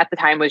 which at the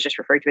time was just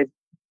referred to as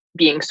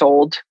being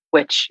sold,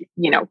 which,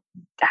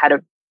 had a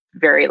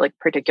very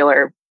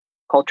particular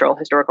cultural,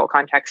 historical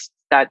context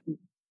that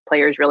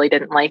players really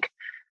didn't like.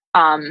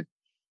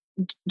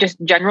 Just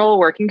general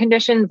working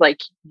conditions,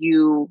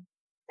 you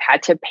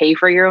had to pay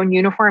for your own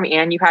uniform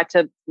and you had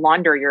to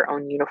launder your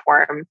own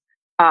uniform.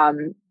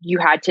 You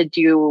had to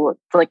do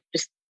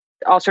just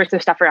all sorts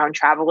of stuff around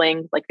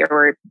traveling. There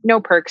were no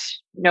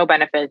perks, no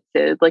benefits.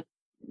 It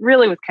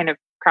really was kind of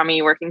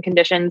crummy working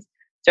conditions.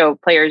 So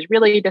players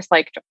really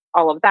disliked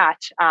all of that.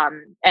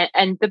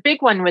 And the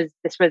big one was,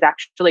 this was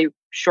actually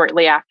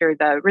shortly after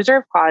the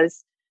reserve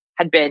clause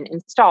had been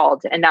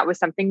installed. And that was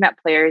something that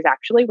players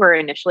actually were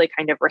initially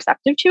kind of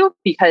receptive to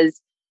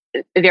because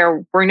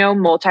there were no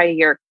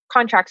multi-year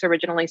contracts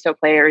originally. So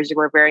players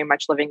were very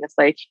much living this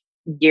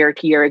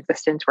year-to-year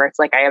existence where it's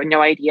I have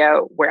no idea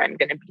where I'm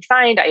going to be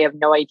signed. I have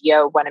no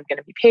idea when I'm going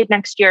to be paid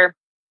next year.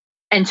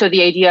 And so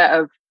the idea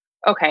of,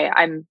 okay,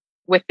 I'm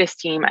with this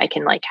team, I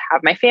can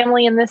have my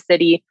family in this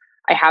city.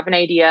 I have an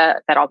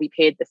idea that I'll be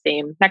paid the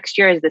same next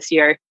year as this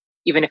year,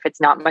 even if it's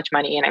not much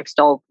money and I'm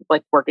still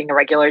working a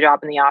regular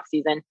job in the off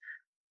season.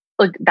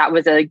 That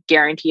was a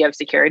guarantee of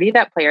security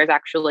that players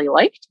actually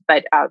liked.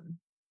 But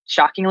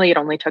shockingly, it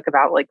only took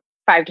about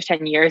 5 to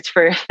 10 years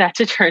for that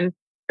to turn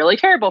really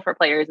terrible for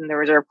players, and the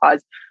reserve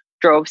clause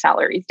drove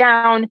salaries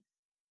down.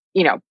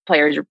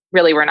 Players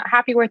really were not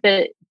happy with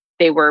it.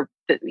 They were,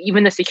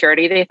 even the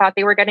security they thought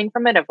they were getting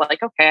from it of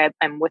okay,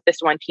 I'm with this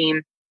one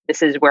team.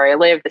 This is where I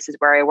live. This is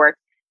where I work.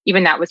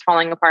 Even that was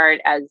falling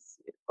apart as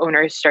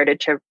owners started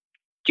to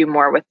do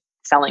more with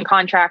selling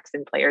contracts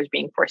and players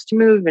being forced to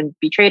move and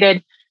be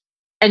traded.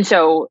 And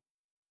so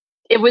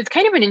it was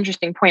kind of an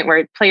interesting point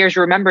where players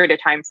remembered a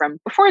time from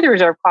before the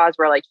reserve clause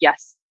where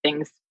yes,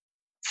 things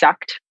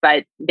sucked,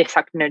 but they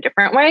sucked in a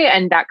different way.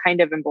 And that kind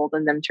of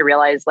emboldened them to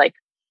realize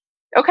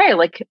okay,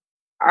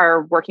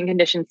 our working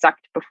conditions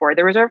sucked before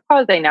the reserve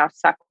clause. They now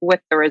suck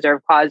with the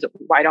reserve clause.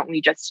 Why don't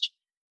we just,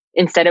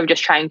 instead of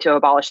just trying to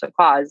abolish the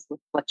clause,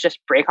 let's just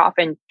break off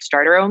and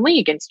start our own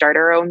league and start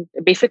our own,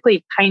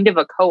 basically kind of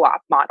a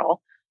co-op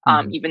model,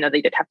 even though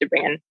they did have to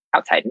bring in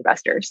outside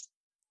investors.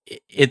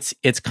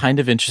 It's kind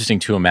of interesting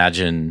to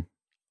imagine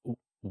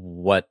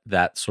what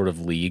that sort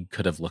of league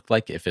could have looked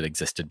like if it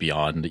existed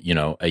beyond,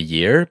 a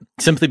year,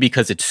 simply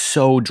because it's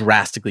so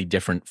drastically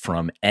different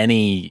from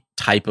any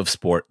type of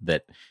sport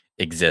that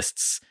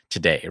exists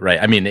today,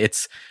 right? I mean,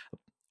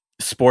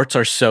 sports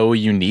are so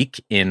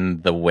unique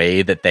in the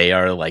way that they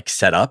are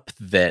set up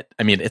that,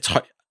 I mean, it's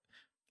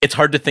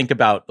hard to think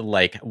about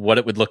what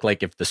it would look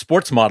like if the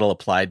sports model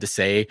applied to,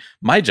 say,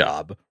 my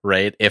job,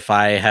 right? If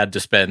I had to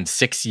spend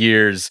 6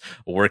 years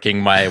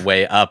working my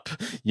way up,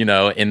 in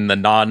the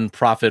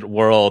nonprofit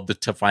world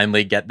to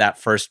finally get that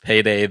first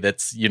payday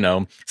that's,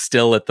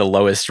 still at the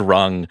lowest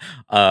rung.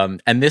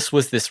 And this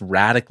was this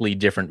radically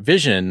different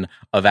vision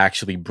of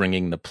actually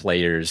bringing the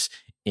players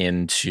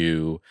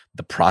into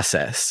the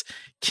process.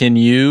 Can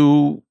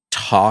you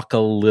talk a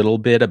little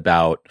bit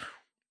about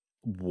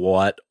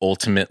what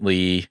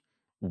ultimately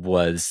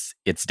was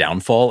its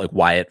downfall,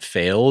 why it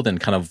failed, and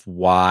kind of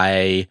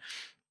why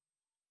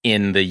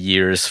in the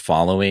years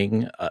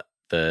following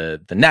the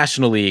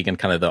National League and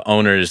kind of the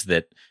owners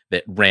that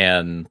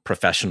ran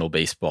professional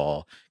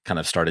baseball kind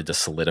of started to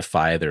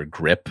solidify their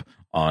grip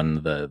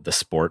on the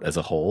sport as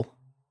a whole?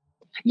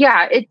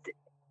 Yeah, it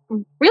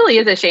really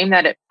is a shame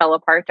that it fell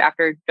apart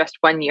after just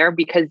 1 year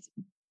because,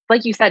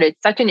 like you said,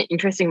 it's such an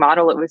interesting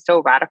model. It was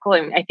so radical.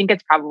 And I think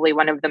it's probably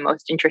one of the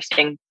most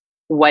interesting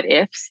what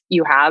ifs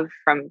you have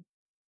from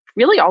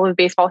really all of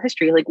baseball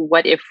history.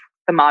 What if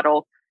the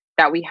model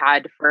that we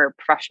had for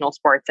professional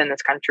sports in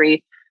this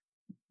country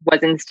was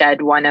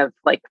instead one of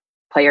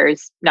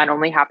players not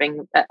only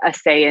having a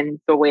say in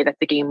the way that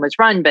the game was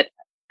run, but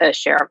a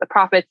share of the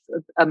profits,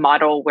 a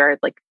model where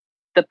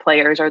the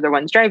players are the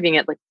ones driving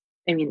it.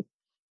 I mean,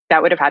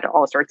 that would have had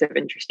all sorts of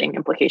interesting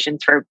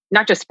implications for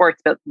not just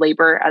sports, but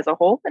labor as a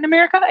whole in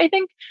America, I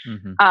think.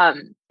 Mm-hmm.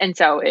 And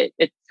so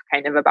it's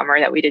kind of a bummer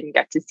that we didn't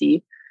get to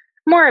see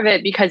more of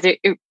it because it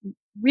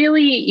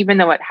really, even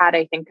though it had,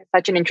 I think,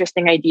 such an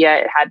interesting idea,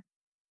 it had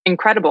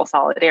incredible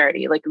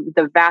solidarity.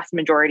 The vast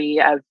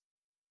majority of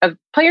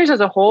players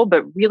as a whole,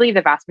 but really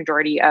the vast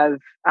majority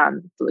of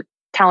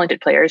talented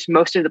players,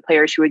 most of the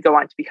players who would go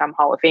on to become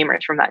Hall of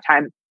Famers from that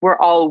time,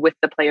 were all with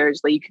the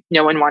Players League.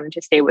 No one wanted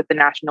to stay with the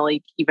National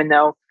League, even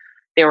though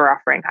they were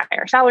offering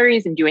higher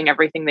salaries and doing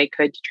everything they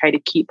could to try to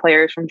keep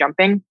players from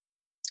jumping.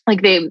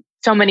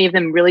 So many of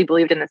them really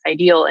believed in this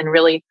ideal and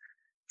really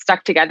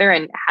stuck together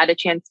and had a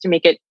chance to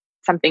make it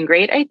something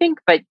great, I think.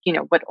 But,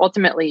 what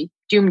ultimately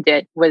doomed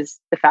it was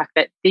the fact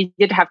that they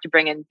did have to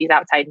bring in these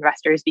outside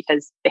investors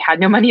because they had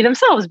no money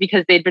themselves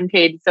because they'd been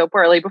paid so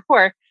poorly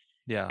before.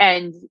 Yeah.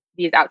 And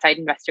these outside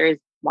investors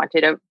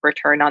wanted a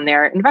return on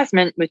their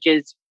investment, which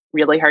is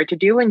really hard to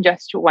do in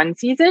just one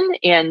season.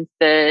 And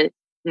the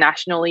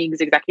National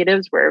League's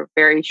executives were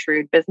very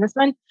shrewd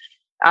businessmen,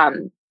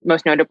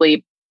 most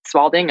notably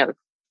Spalding of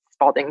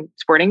Spalding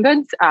Sporting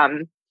Goods,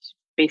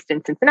 based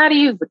in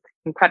Cincinnati, who was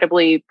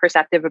incredibly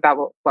perceptive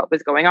about what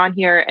was going on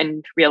here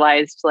and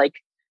realized like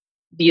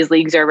these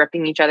leagues are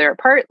ripping each other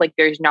apart. Like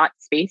there's not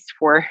space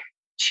for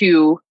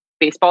two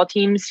baseball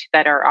teams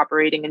that are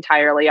operating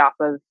entirely off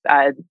of,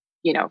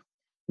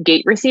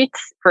 gate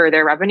receipts for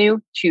their revenue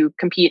to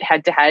compete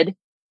head to head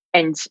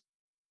and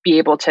be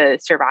able to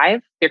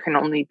survive. There can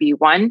only be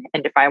one.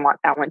 And if I want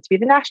that one to be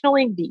the National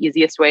League, the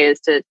easiest way is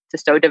to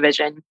sow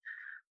division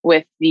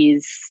with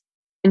these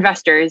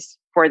investors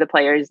for the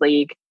Players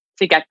League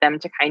to get them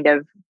to kind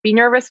of be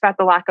nervous about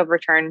the lack of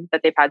return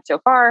that they've had so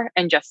far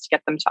and just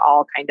get them to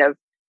all kind of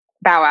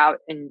bow out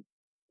and,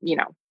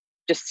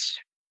 just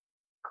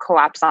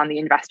collapse on the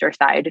investor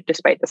side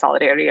despite the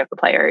solidarity of the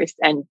players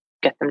and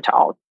get them to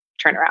all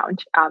turn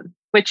around,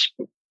 which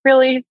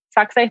really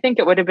sucks. I think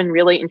it would have been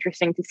really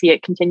interesting to see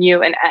it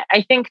continue. And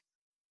I think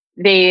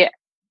they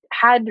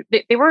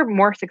were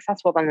more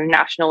successful than the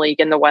National League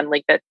in the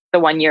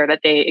one year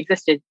that they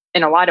existed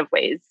in a lot of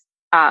ways.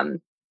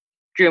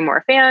 Drew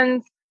more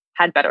fans,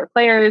 had better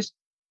players.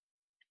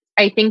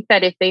 I think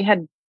that if they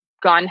had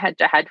gone head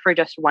to head for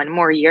just one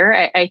more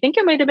year, I think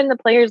it might have been the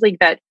Players League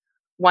that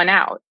won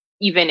out,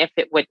 even if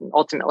it wouldn't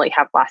ultimately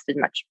have lasted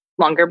much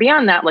longer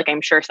beyond that. Like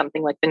I'm sure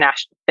something like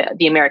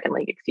the American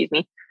League,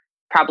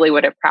 probably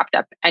would have propped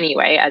up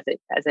anyway, as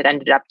it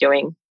ended up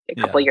doing a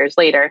couple years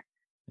later.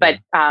 But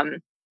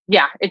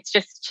it's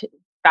just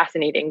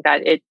fascinating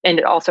that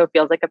it also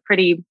feels like a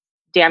pretty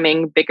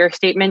damning bigger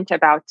statement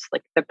about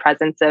like the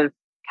presence of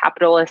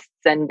capitalists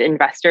and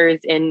investors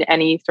in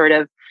any sort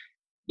of,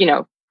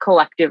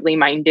 collectively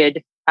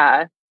minded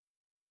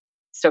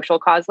social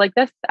cause like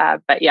this.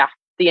 But yeah,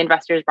 the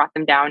investors brought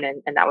them down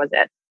and that was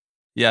it.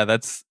 Yeah,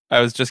 I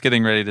was just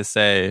getting ready to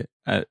say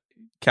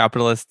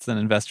capitalists and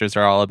investors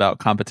are all about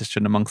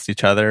competition amongst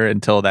each other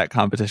until that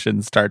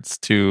competition starts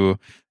to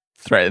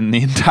threaten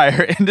the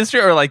entire industry,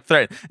 or like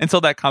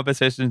until that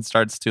competition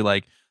starts to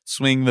like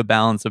swing the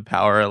balance of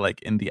power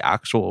like in the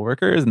actual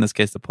workers, in this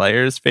case the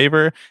players'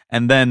 favor,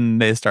 and then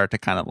they start to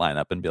kind of line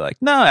up and be like,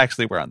 no,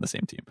 actually we're on the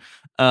same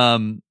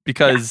team,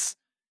 because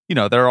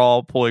they're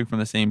all pulling from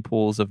the same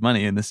pools of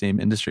money in the same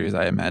industries,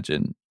 I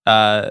imagine.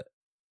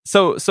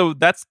 So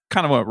that's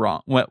kind of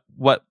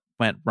what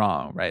went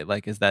wrong, right?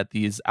 Like, is that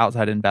these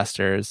outside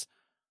investors,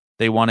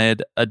 they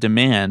wanted a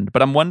demand,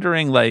 but I'm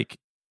wondering, like,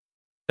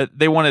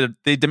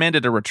 they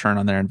demanded a return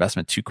on their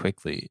investment too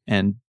quickly.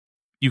 And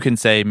you can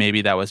say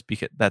maybe that was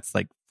because that's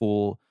like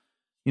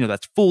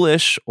that's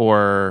foolish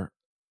or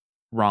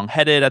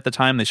wrong-headed at the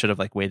time. They should have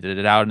like waited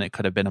it out and it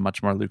could have been a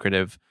much more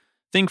lucrative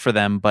thing for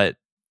them. But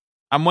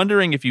I'm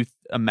wondering if you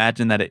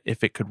imagine that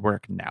if it could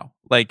work now,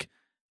 like,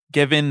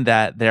 given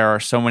that there are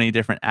so many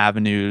different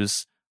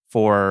avenues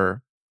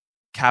for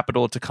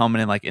capital to come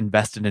in and like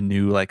invest in a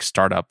new like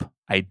startup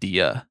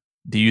idea,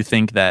 do you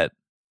think that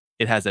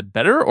it has a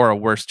better or a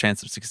worse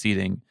chance of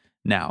succeeding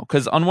now?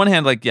 Because on one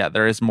hand, like, yeah,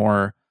 there is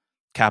more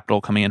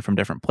capital coming in from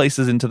different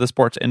places into the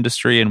sports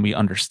industry, and we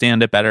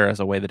understand it better as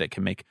a way that it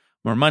can make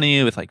more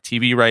money with like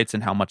TV rights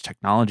and how much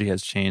technology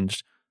has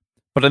changed.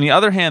 But on the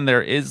other hand,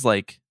 there is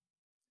like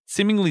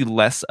seemingly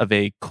less of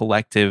a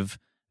collective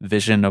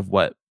vision of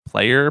what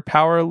player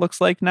power looks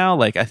like now.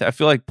 Like I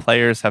feel like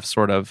players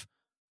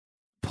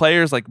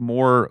like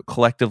more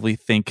collectively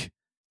think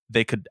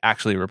they could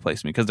actually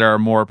replace me because there are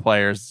more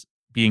players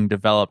being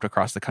developed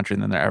across the country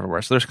than there ever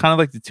were. So there's kind of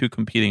like the two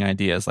competing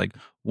ideas. Like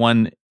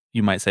one,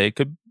 you might say it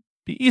could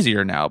be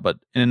easier now, but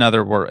in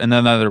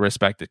another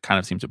respect, it kind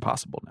of seems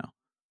impossible now.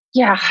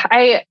 Yeah,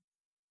 I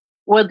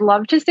would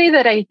love to say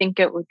that I think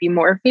it would be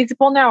more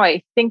feasible now.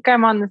 I think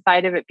I'm on the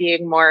side of it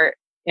being more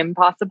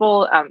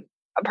impossible,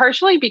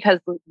 partially because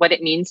what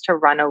it means to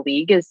run a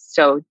league is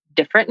so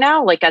different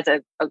now, like as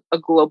a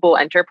global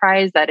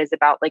enterprise that is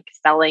about like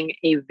selling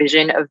a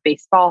vision of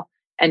baseball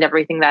and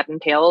everything that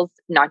entails,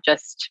 not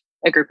just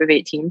a group of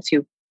 8 teams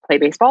who play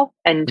baseball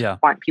and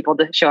want people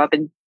to show up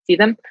and see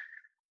them.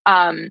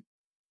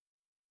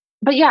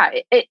 But yeah,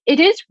 it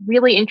is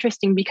really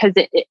interesting because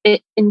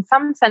it in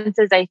some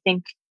senses, I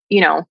think,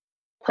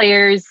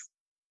 players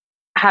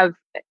have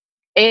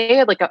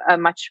a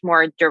much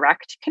more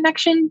direct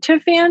connection to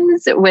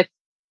fans with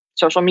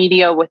social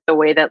media, with the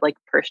way that like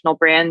personal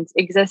brands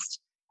exist.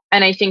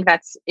 And I think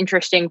that's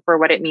interesting for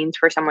what it means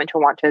for someone to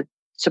want to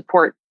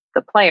support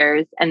the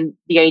players and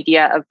the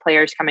idea of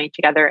players coming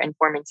together and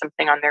forming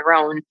something on their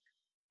own.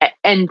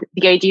 And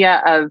the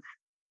idea of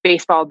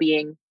baseball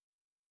being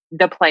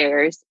the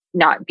players,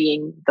 not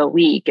being the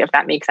league, if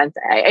that makes sense.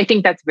 I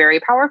think that's very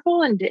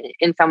powerful and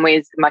in some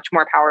ways much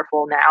more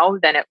powerful now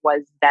than it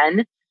was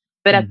then.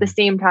 But at the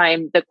same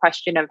time, the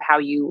question of how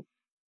you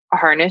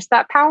harness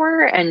that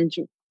power and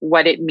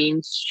what it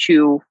means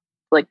to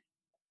like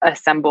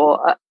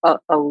assemble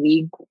a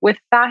league with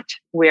that,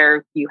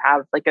 where you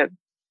have like a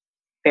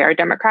fair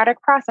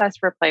democratic process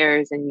for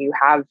players and you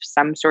have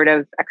some sort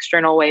of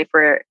external way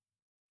for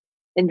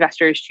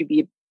investors to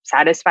be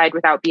satisfied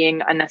without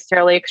being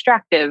unnecessarily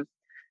extractive,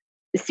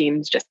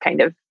 seems just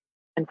kind of,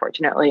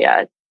 unfortunately,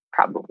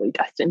 probably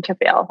destined to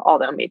fail,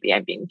 although maybe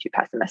I'm being too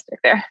pessimistic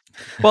there.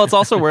 Well, it's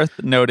also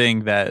worth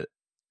noting that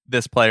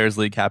this Players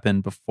League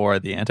happened before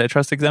the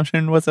antitrust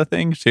exemption was a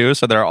thing too.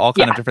 So there are all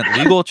kind of different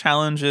legal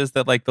challenges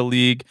that like the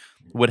league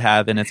would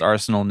have in its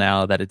arsenal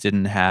now that it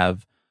didn't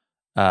have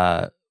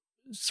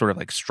sort of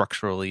like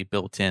structurally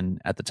built in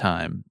at the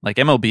time. Like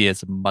MLB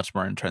is a much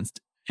more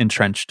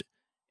entrenched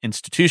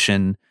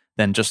institution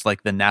than just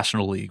like the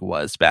National League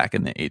was back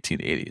in the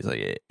 1880s.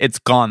 Like it's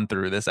gone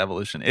through this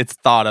evolution. It's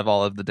thought of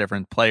all of the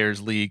different Players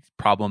League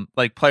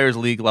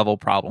level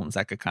problems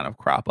that could kind of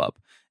crop up,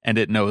 and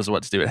it knows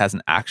what to do. It has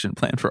an action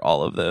plan for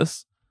all of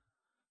this.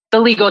 The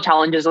legal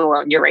challenges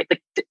alone, you're right.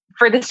 Like,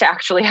 for this to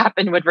actually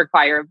happen would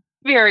require a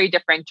very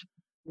different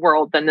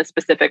world than the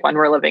specific one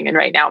we're living in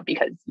right now,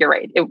 because you're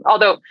right.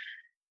 Although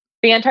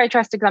the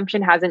antitrust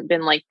exemption hasn't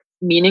been like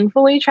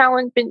meaningfully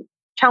challenged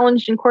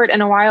in court in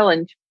a while,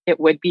 and it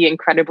would be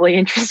incredibly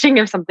interesting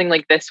if something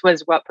like this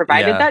was what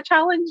provided that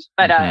challenge,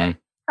 but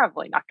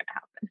probably not going to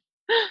happen.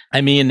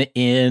 I mean,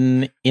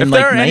 if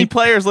there are any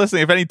players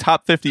listening, if any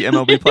top 50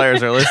 MLB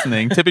players are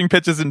listening, Tipping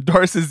Pitches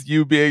endorses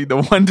you being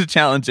the one to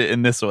challenge it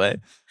in this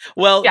way.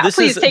 Well,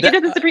 please take it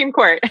to the Supreme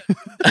Court.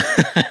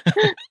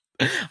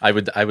 I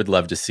would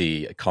love to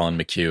see Colin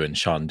McHugh and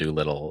Sean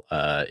Doolittle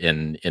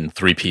in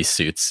 3-piece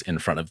suits in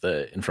front of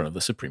the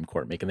Supreme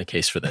Court making the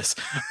case for this.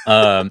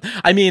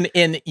 I mean,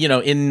 in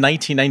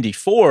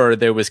 1994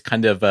 there was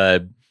kind of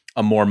a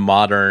more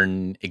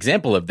modern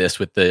example of this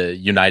with the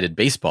United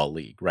Baseball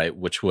League, right,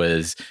 which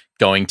was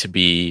going to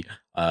be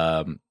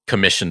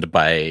commissioned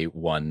by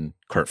one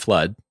Curt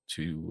Flood,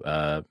 who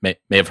may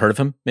have heard of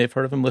him,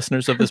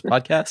 listeners of this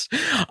podcast,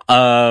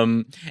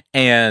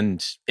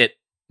 and it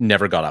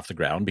never got off the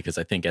ground because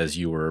I think, as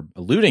you were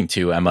alluding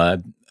to,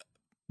 Emma,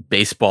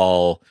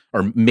 baseball,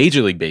 or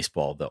Major League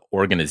Baseball, the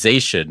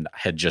organization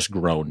had just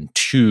grown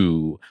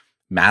too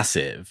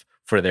massive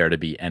for there to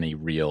be any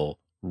real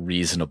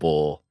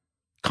reasonable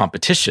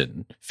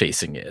competition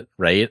facing it,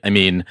 right? I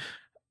mean,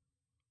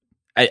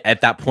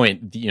 at that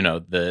point, the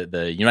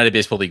United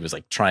Baseball League was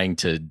like trying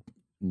to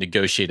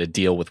negotiate a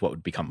deal with what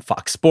would become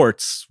Fox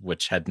Sports,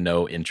 which had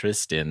no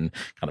interest in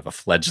kind of a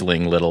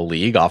fledgling little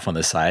league off on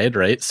the side,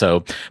 right?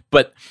 So,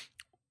 but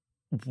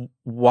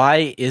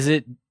why is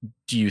it,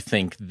 do you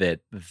think,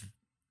 that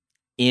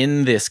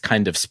in this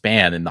kind of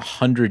span, in the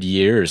 100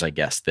 years, I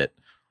guess, that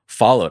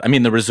followed, I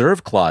mean, the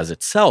reserve clause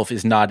itself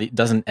it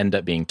doesn't end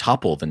up being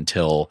toppled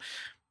until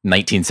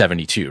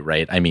 1972,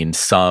 right? I mean,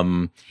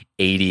 some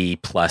 80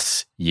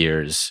 plus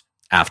years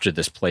after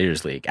this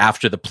Players League,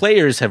 after the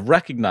players have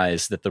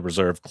recognized that the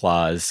reserve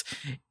clause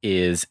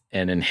is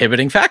an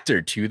inhibiting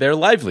factor to their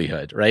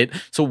livelihood, right?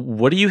 So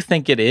what do you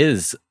think it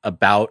is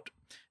about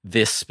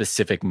this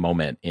specific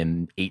moment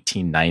in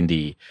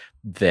 1890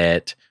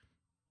 that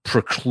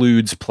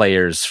precludes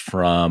players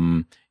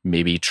from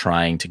maybe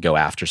trying to go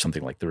after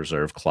something like the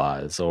reserve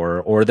clause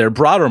or their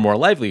broader, more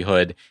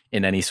livelihood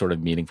in any sort of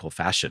meaningful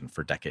fashion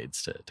for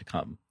decades to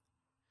come?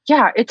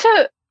 Yeah, it's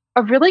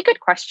a really good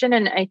question.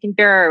 And I think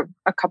there are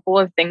a couple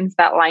of things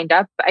that lined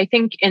up. I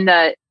think in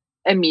the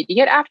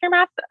immediate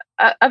aftermath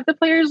of the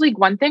Players League,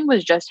 one thing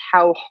was just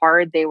how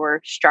hard they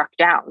were struck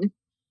down,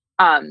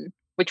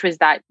 which was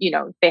that,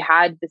 they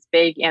had this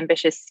big,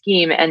 ambitious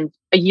scheme. And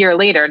a year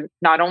later,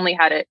 not only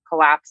had it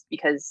collapsed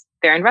because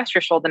their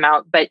investors sold them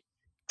out, but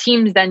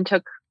teams then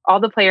took all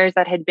the players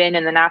that had been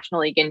in the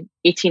National League in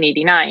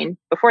 1889,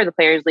 before the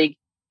Players League.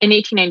 In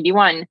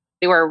 1891,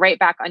 they were right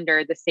back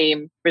under the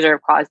same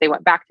reserve clause. They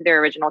went back to their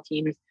original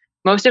teams.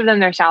 Most of them,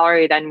 their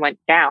salary then went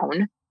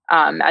down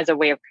as a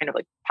way of kind of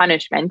like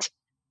punishment,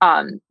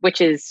 which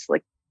is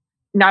like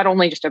not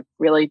only just a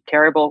really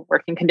terrible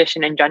working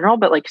condition in general,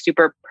 but like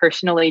super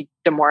personally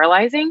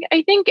demoralizing,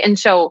 I think. And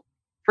so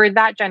for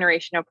that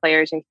generation of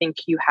players, I think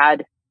you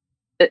had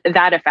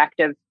that effect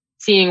of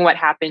seeing what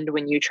happened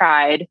when you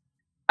tried,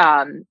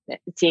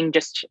 seeing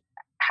just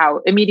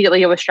how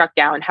immediately it was struck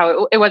down,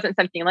 how it wasn't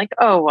something like,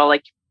 oh, well,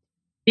 like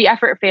the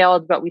effort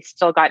failed, but we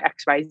still got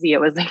X, Y, Z. It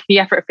was like the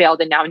effort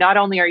failed. And now not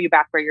only are you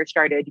back where you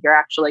started, you're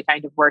actually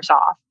kind of worse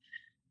off.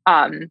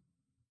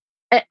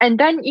 And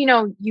then,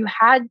 you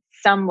had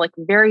some like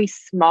very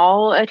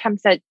small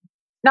attempts at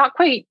not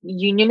quite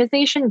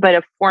unionization, but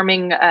of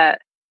forming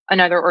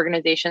another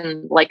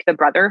organization like the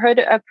Brotherhood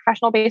of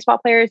Professional Baseball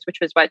Players, which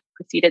was what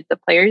preceded the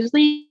Players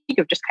League,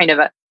 of just kind of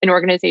an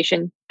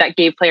organization that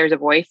gave players a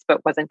voice,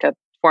 but wasn't a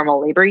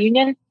formal labor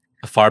union.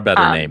 A far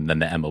better name than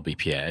the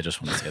MLBPA. I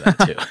just want to say that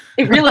too.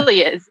 It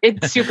really is.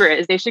 It super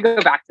is. They should go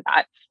back to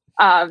that.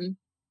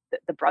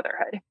 The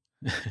Brotherhood.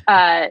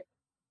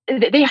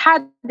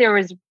 There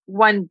was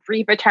one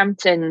brief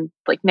attempt in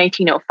like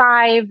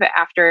 1905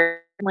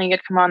 after League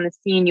had come on the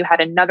scene. You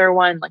had another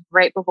one like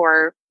right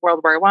before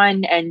World War I,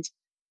 and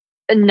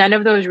none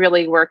of those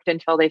really worked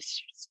until they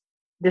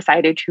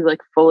decided to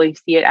like fully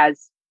see it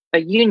as a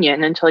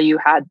union, until you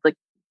had like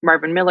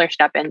Marvin Miller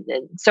step in.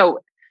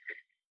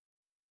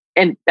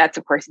 And that's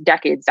of course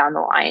decades down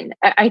the line.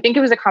 I think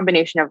it was a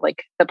combination of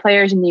like the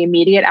players in the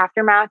immediate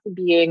aftermath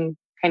being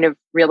kind of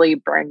really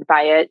burned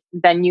by it.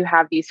 Then you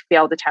have these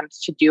failed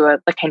attempts to do a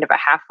kind of a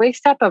halfway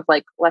step of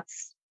like,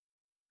 let's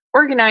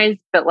organize,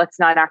 but let's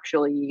not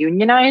actually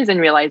unionize, and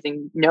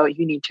realizing, no,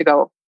 you need to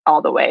go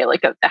all the way.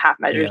 Like the half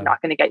measure is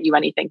not going to get you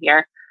anything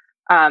here.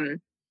 And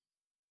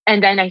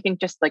then I think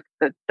just like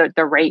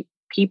the right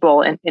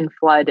people in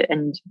Flood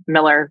and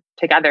Miller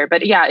together.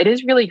 But yeah, it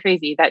is really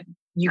crazy that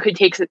you could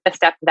take a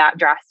step that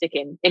drastic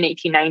in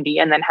 1890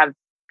 and then have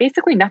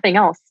basically nothing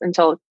else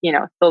until,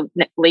 the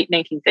late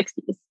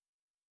 1960s.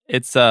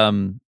 It's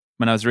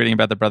when I was reading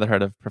about the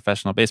Brotherhood of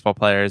Professional Baseball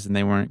Players and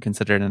they weren't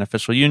considered an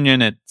official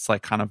union, it's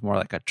like kind of more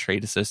like a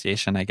trade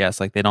association, I guess.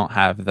 Like they don't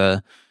have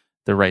the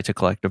right to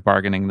collective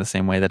bargaining the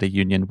same way that a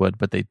union would,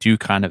 but they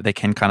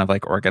can kind of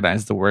like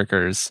organize the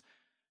workers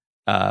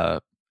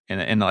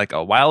in like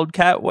a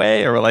wildcat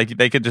way, or like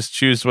they could just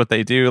choose what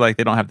they do. Like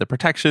they don't have the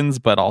protections,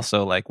 but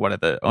also like what are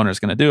the owners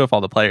going to do if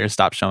all the players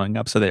stop showing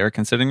up? So they were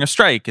considering a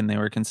strike, and they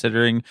were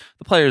considering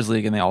the Players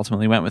League, and they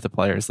ultimately went with the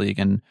Players League.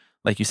 And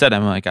like you said,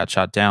 Emma, it got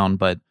shot down,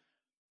 but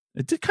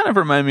it did kind of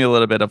remind me a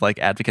little bit of like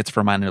Advocates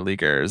for Minor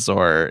Leaguers,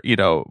 or,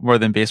 more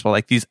than baseball,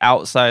 like these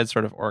outside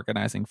sort of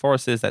organizing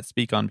forces that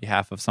speak on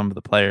behalf of some of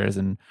the players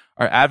and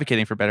are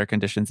advocating for better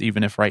conditions,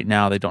 even if right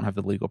now they don't have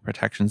the legal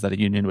protections that a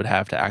union would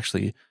have to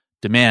actually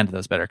demand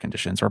those better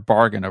conditions or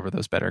bargain over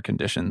those better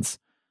conditions.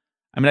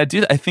 I mean,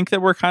 I think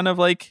that we're kind of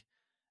like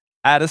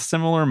at a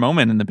similar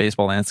moment in the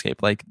baseball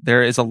landscape. Like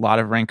there is a lot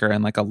of rancor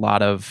and like a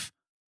lot of,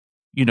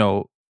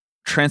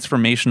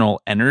 transformational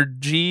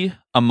energy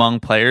among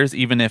players,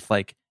 even if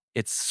like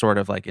it's sort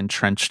of like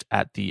entrenched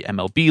at the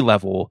MLB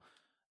level.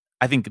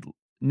 I think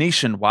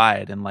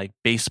nationwide and like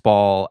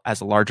baseball as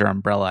a larger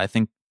umbrella, I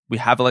think we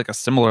have like a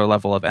similar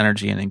level of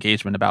energy and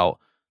engagement about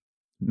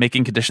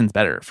making conditions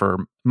better for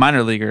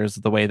minor leaguers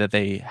the way that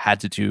they had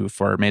to do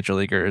for major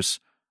leaguers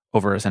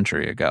over a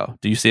century ago.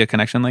 Do you see a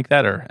connection like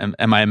that, or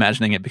am I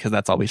imagining it because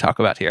that's all we talk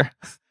about here?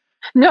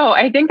 No,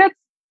 I think that's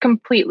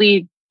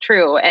completely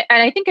true. And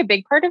I think a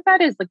big part of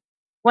that is like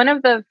one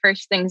of the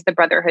first things the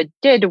Brotherhood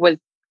did was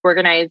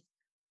organize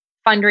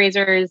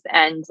fundraisers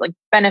and like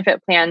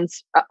benefit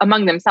plans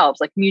among themselves,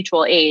 like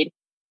mutual aid.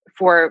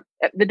 For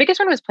the biggest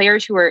one was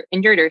players who were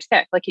injured or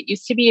sick. Like it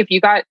used to be, if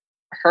you got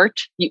hurt,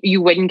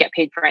 you wouldn't get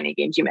paid for any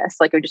games you missed.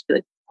 Like it would just be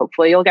like,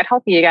 hopefully you'll get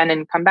healthy again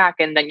and come back,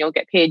 and then you'll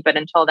get paid. But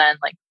until then,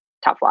 like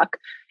tough luck.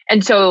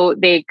 And so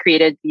they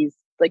created these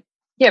like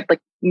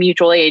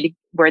mutual aid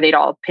where they'd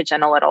all pitch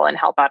in a little and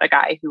help out a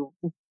guy who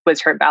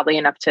was hurt badly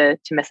enough to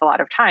miss a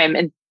lot of time.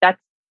 And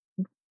that's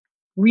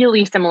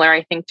really similar,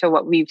 I think, to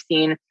what we've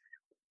seen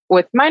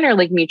with minor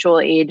league mutual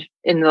aid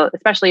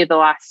especially the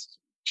last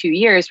 2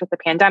 years with the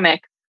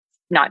pandemic,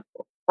 not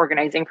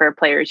organizing for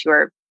players who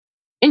are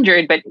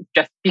injured, but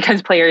just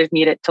because players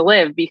need it to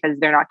live, because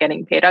they're not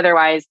getting paid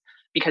otherwise,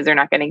 because they're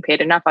not getting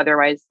paid enough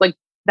otherwise. Like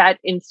that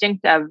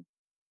instinct of,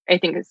 I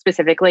think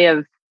specifically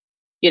of,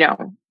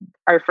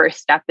 our first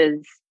step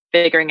is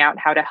figuring out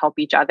how to help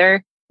each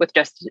other with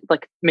just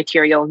like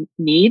material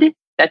need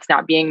that's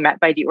not being met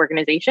by the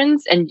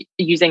organizations, and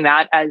using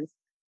that as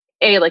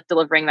A, like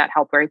delivering that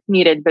help where it's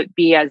needed, but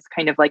B, as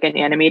kind of like an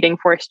animating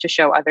force to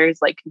show others,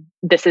 like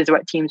this is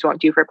what teams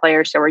won't do for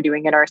players, so we're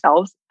doing it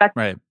ourselves. That's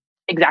right.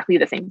 Exactly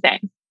the same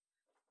thing.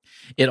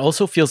 It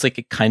also feels like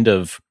it kind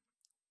of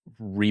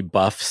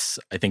rebuffs,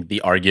 I think,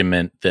 the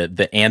argument,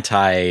 the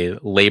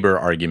anti-labor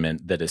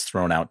argument that is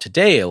thrown out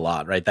today a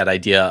lot, right? That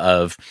idea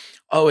of,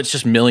 oh, it's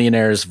just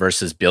millionaires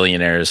versus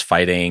billionaires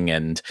fighting.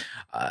 And,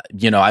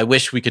 I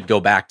wish we could go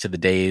back to the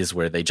days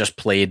where they just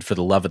played for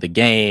the love of the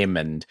game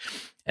and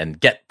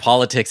get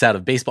politics out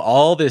of baseball.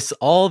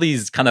 All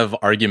these kind of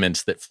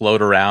arguments that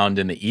float around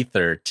in the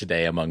ether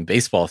today among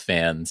baseball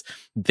fans.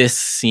 This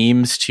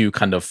seems to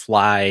kind of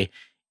fly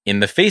in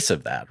the face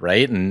of that,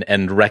 right?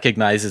 And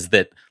recognizes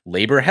that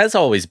labor has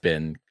always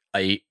been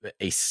a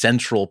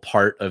central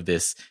part of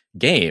this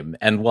game.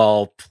 And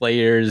while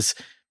players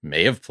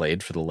may have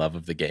played for the love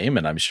of the game,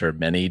 and I'm sure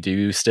many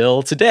do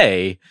still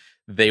today,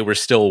 they were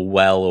still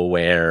well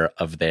aware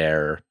of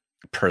their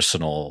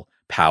personal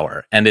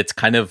power. And it's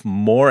kind of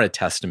more a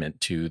testament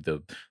to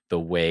the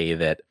way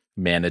that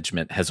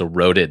management has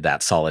eroded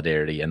that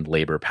solidarity and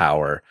labor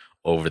power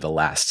over the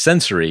last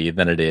century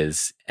than it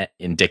is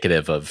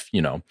indicative of,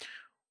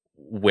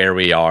 where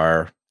we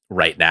are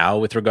right now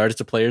with regards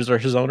to players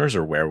versus owners,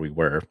 or where we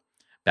were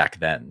back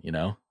then,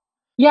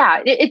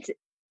 Yeah, it's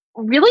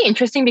really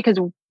interesting because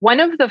one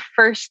of the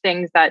first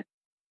things that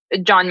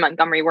John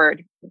Montgomery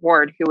Ward,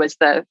 who was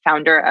the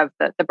founder of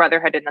the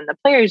Brotherhood and then the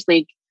Players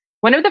League,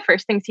 one of the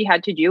first things he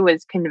had to do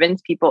was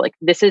convince people like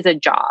this is a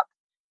job,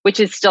 which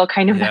is still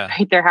kind of the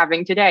fight they're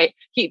having today.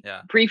 He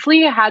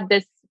briefly had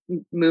this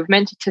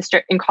movement to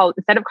start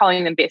instead of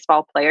calling them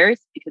baseball players,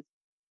 because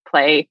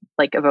play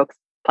like evokes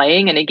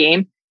playing in a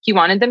game, he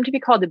wanted them to be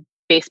called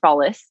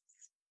baseballists.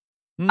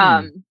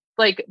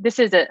 like this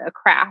is a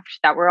craft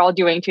that we're all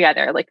doing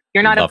together. Like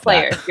you're not a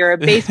player, you're a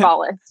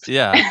baseballist.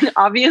 Yeah. And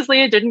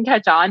obviously it didn't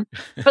catch on.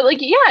 But like,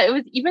 yeah, it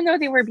was, even though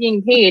they were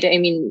being paid, I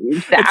mean,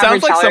 It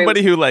sounds like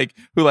somebody who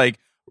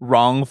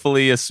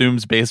wrongfully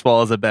assumes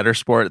baseball is a better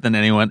sport than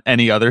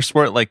any other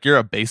sport. Like you're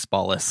a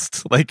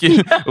baseballist. Like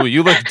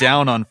you look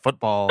down on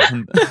football.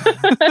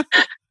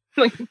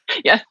 Like,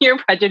 yeah, you're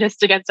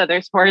prejudiced against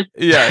other sports.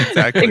 Yeah,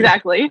 exactly.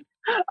 Exactly.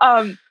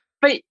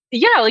 But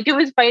yeah, like it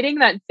was fighting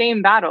that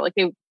same battle. Like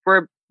the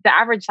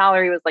average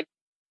salary was like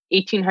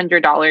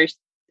 $1,800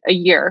 a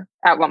year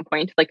at one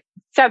point. Like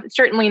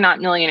certainly not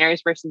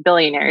millionaires versus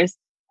billionaires,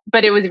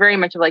 but it was very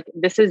much of like,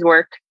 this is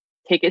work.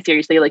 Take it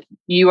seriously. Like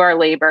you are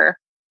labor,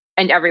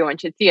 and everyone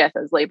should see us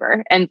as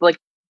labor. And like,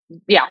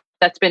 yeah,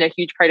 that's been a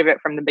huge part of it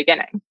from the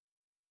beginning.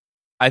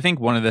 I think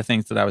one of the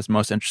things that I was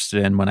most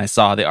interested in when I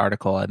saw the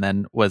article and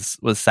then was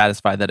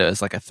satisfied that it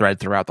was like a thread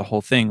throughout the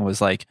whole thing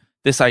was like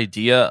this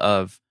idea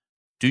of,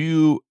 do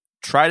you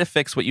try to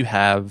fix what you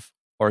have,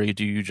 or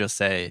do you just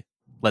say,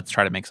 let's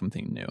try to make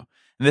something new?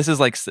 And this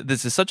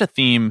is such a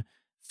theme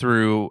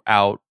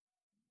throughout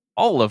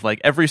all of like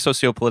every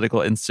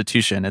socio-political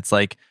institution. It's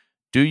like,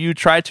 do you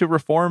try to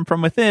reform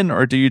from within,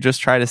 or do you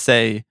just try to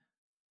say,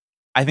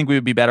 I think we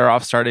would be better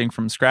off starting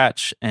from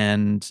scratch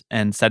and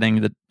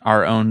setting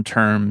our own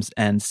terms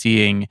and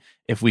seeing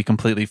if we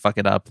completely fuck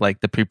it up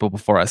like the people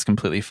before us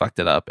completely fucked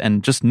it up,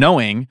 and just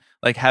knowing,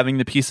 like having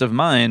the peace of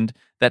mind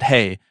that,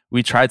 hey,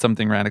 we tried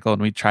something radical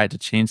and we tried to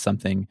change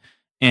something.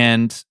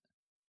 And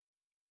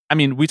I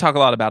mean, we talk a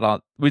lot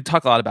about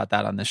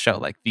that on this show,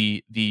 like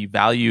the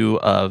value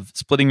of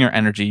splitting your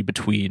energy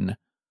between,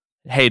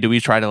 hey, do we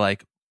try to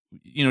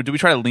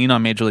lean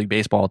on Major League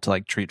Baseball to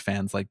like treat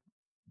fans like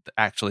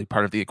actually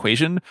part of the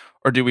equation,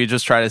 or do we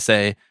just try to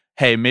say,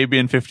 hey, maybe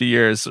in 50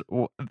 years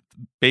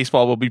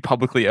baseball will be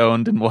publicly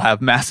owned and we'll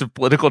have massive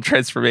political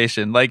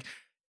transformation? Like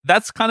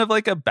that's kind of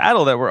like a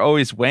battle that we're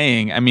always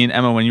weighing. I mean,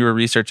 Emma, when you were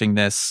researching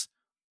this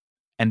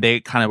and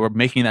they kind of were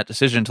making that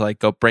decision to like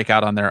go break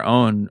out on their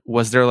own,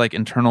 was there like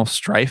internal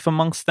strife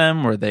amongst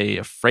them? Were they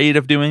afraid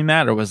of doing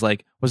that, or was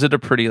it a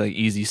pretty like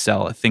easy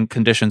sell? I think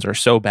conditions are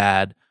so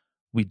bad,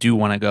 we do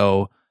want to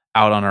go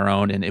out on our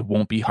own and it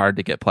won't be hard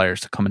to get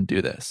players to come and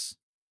do this.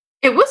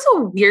 It was a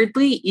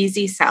weirdly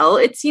easy sell,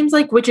 it seems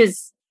like, which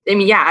is, I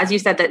mean, yeah, as you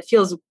said, that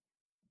feels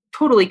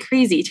totally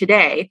crazy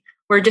today,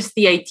 where just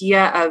the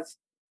idea of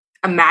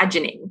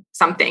imagining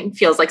something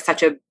feels like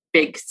such a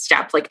big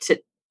step, like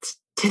to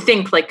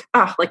think like,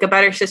 oh, like a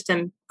better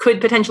system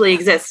could potentially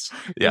exist.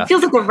 Yeah. It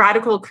feels like a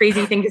radical,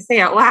 crazy thing to say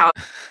out loud.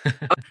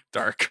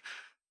 Dark.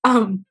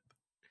 And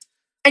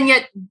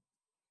yet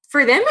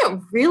for them, it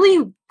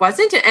really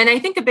wasn't. And I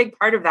think a big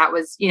part of that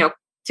was,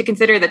 to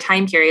consider the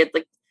time period,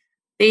 like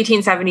the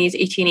 1870s,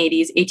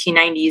 1880s,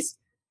 1890s,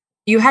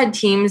 you had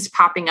teams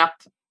popping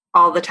up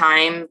all the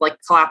time, like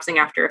collapsing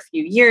after a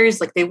few years.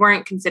 Like they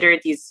weren't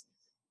considered these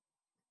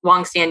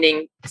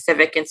longstanding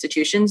civic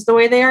institutions the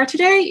way they are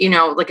today.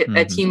 Like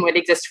a team would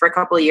exist for a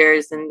couple of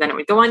years and then it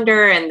would go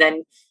under, and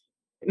then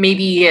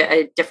maybe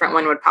a different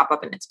one would pop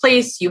up in its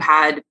place. You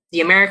had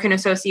the American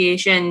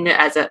Association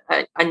as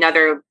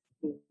another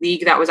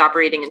league that was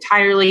operating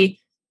entirely.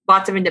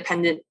 Lots of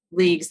independent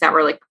leagues that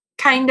were like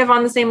kind of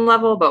on the same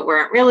level, but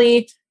weren't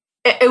really.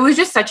 It was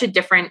just such a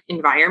different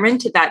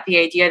environment that the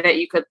idea that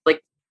you could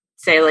like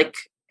say like,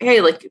 hey,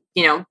 like,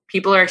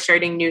 people are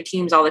starting new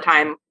teams all the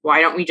time.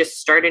 Why don't we just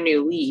start a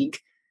new league?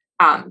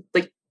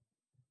 Like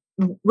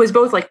was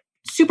both like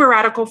super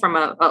radical from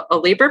a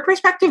labor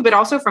perspective, but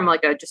also from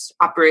like a just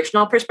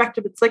operational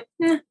perspective. It's like,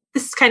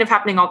 this is kind of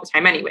happening all the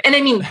time anyway. And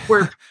I mean,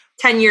 we're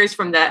 10 years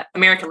from the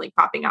American League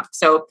popping up.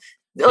 So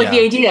like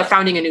the idea of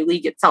founding a new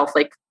league itself,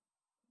 like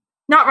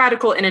not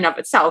radical in and of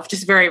itself,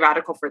 just very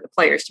radical for the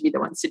players to be the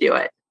ones to do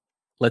it.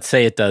 Let's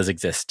say it does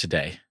exist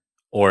today,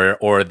 or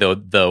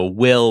the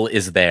will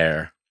is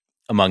there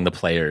among the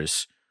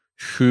players.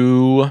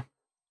 Who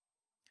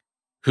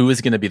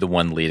is going to be the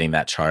one leading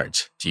that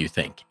charge, do you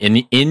think?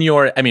 In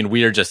your, I mean,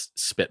 we are just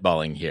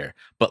spitballing here,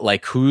 but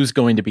like, who's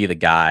going to be the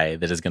guy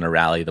that is going to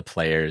rally the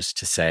players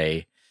to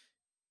say,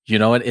 you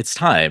know what, it's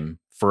time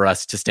for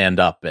us to stand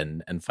up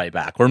and fight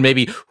back? Or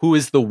maybe who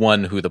is the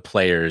one who the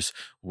players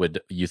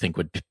would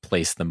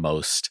place the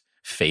most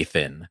faith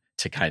in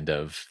to kind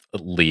of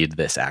lead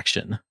this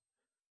action?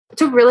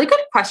 It's a really good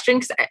question,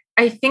 because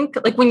I think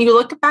like when you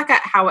look back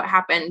at how it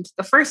happened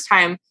the first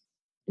time,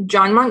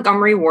 John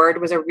Montgomery Ward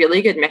was a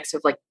really good mix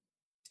of like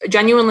a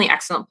genuinely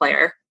excellent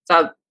player. It's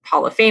a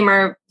Hall of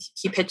Famer.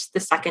 He pitched the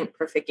second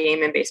perfect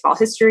game in baseball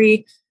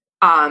history.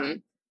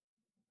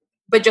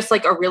 But just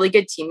like a really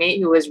good teammate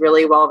who was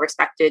really well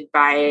respected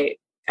by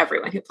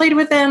everyone who played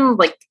with him.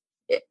 Like,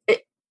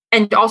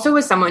 and also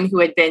was someone who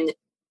had been,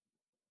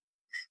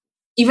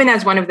 even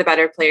as one of the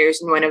better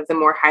players and one of the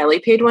more highly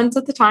paid ones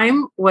at the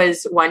time,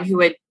 was one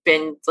who had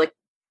been like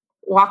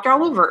walked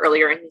all over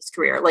earlier in his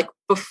career. Like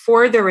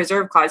before the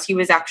reserve clause, he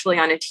was actually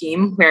on a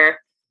team where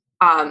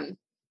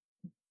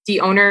the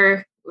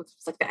owner, it was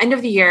like the end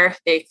of the year,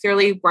 they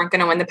clearly weren't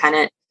going to win the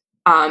pennant.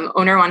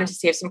 Owner wanted to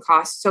save some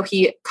costs, so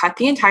he cut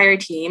the entire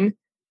team,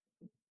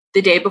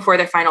 the day before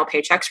their final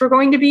paychecks were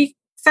going to be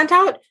sent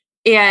out,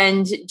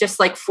 and just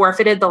like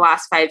forfeited the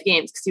last 5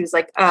 games because he was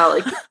like, oh,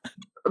 like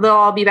they'll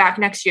all be back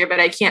next year, but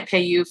I can't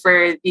pay you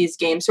for these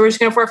games, so we're just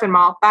going to forfeit them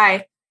all.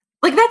 Bye.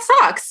 Like, that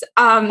sucks.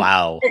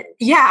 Wow.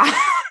 Yeah.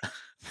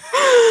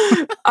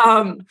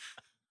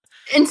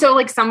 And so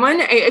like someone,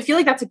 I feel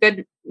like that's a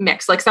good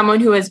mix. Like someone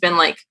who has been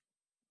like,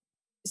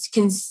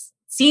 can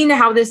see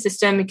how this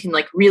system can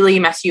like really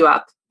mess you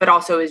up, but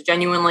also is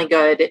genuinely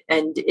good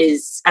and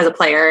is as a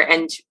player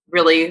and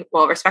really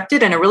well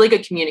respected and a really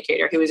good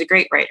communicator who is a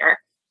great writer.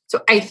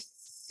 So I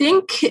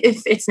think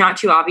if it's not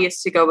too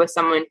obvious to go with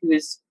someone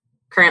who's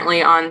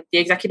currently on the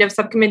executive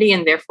subcommittee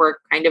and therefore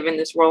kind of in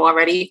this role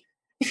already,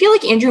 I feel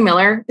like Andrew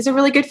Miller is a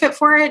really good fit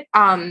for it.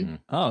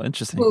 Oh,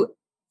 interesting.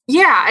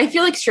 Yeah, I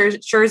feel like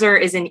Scherzer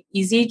is an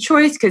easy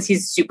choice because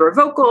he's super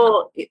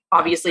vocal,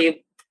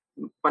 obviously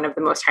one of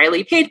the most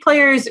highly paid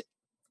players,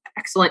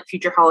 excellent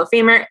future Hall of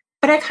Famer.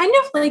 But I kind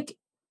of like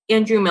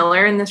Andrew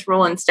Miller in this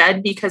role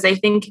instead, because I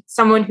think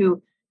someone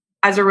who,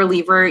 as a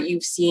reliever,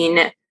 you've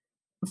seen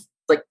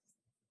like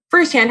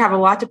firsthand have a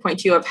lot to point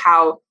to of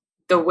how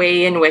the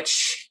way in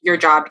which your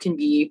job can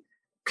be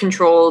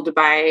controlled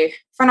by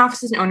front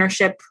offices and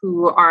ownership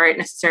who aren't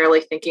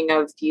necessarily thinking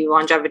of the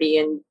longevity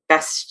and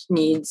best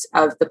needs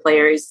of the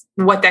players,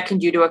 what that can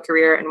do to a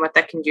career and what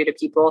that can do to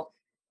people.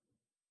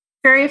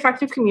 Very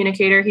effective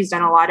communicator. He's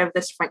done a lot of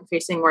this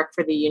front-facing work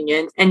for the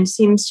union and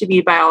seems to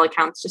be, by all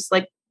accounts, just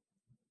like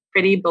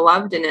pretty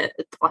beloved, and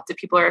lots of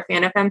people are a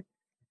fan of him.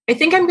 I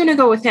think I'm going to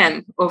go with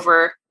him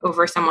over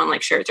someone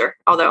like Scherzer.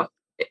 Although,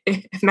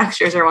 if Max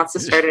Scherzer wants to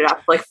start it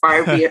up, like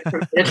far be it from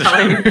me to tell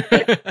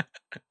him.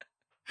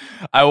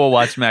 I will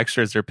watch Max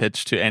Scherzer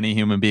pitch to any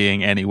human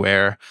being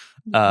anywhere,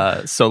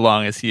 so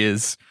long as he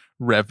is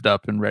revved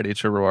up and ready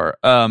to roar.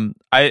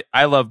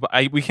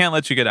 We can't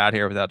let you get out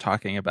here without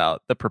talking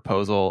about the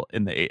proposal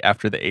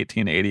after the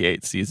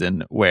 1888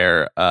 season,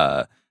 where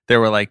there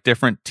were like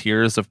different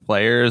tiers of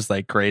players,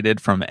 like graded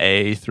from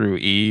A through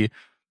E,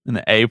 and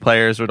the A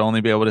players would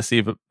only be able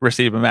to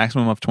receive a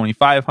maximum of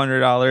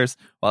 $2,500,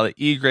 while the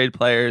E grade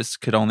players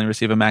could only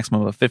receive a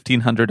maximum of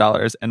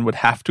 $1,500 and would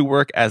have to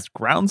work as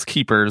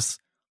groundskeepers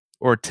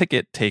or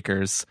ticket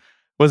takers.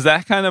 Was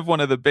that kind of one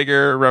of the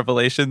bigger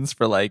revelations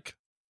for like,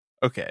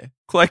 okay,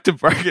 collective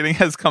bargaining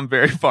has come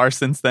very far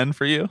since then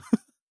for you?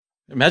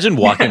 Imagine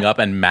walking up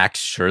and Max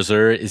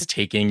Scherzer is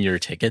taking your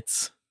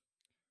tickets.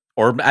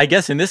 Or I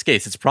guess in this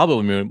case, it's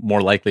probably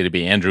more likely to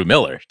be Andrew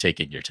Miller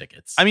taking your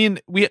tickets. I mean,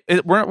 we're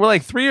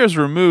like 3 years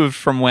removed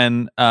from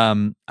when, I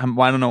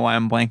don't know why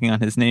I'm blanking on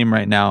his name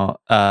right now,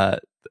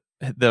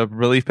 the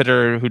relief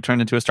pitcher who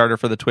turned into a starter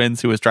for the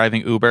Twins, who was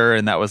driving Uber,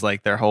 and that was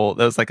like that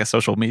was like a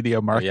social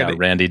media marketing. Yeah,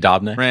 Randy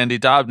Dobnak. Randy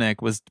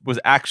Dobnak was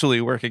actually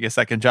working a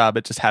second job.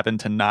 It just happened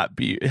to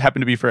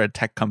be for a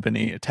tech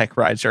company, a tech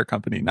rideshare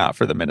company, not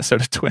for the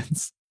Minnesota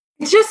Twins.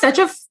 It's just such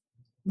a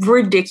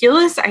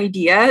ridiculous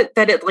idea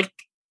that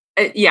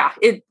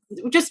it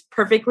just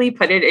perfectly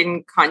put it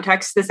in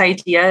context. This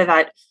idea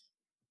that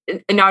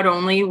not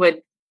only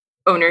would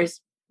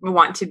owners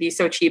want to be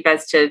so cheap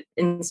as to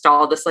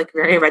install this like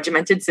very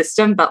regimented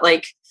system, but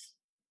like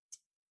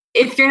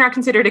if you're not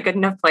considered a good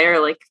enough player,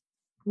 like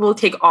we'll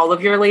take all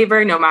of your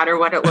labor no matter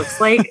what it looks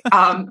like.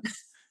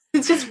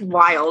 It's just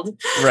wild,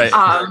 right?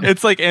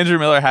 It's like Andrew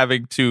Miller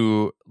having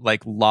to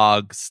like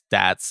log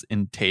stats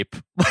in tape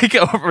like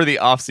over the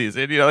off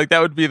season, like that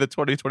would be the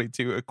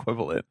 2022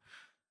 equivalent.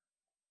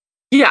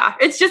 Yeah,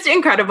 it's just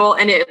incredible.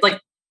 And it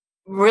like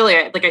really,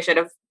 like I should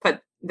have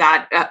put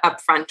that up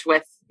front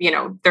with,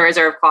 the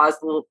reserve clause,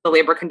 the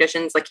labor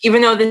conditions. Like,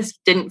 even though this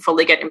didn't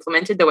fully get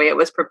implemented the way it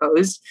was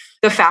proposed,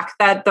 the fact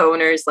that the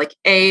owners like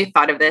A,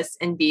 thought of this,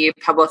 and B,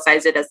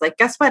 publicized it as like,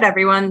 guess what,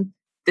 everyone,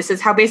 this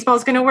is how baseball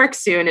is going to work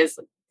soon, is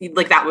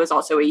like, that was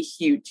also a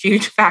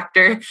huge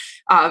factor.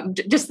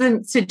 Just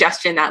the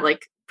suggestion that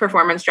like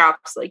performance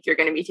drops, like you're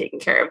going to be taking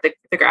care of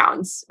the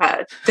grounds.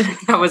 That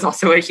was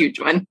also a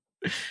huge one.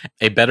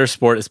 A better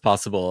sport is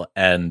possible,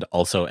 and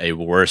also a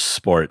worse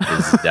sport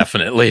is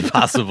definitely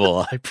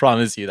possible. I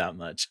promise you that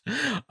much.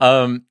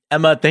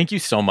 Emma, thank you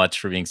so much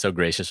for being so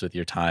gracious with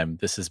your time.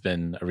 This has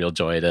been a real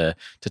joy to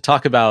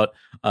talk about.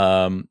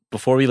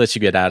 Before we let you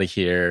get out of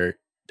here,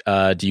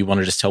 do you want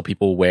to just tell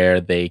people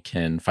where they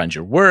can find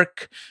your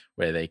work,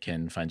 where they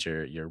can find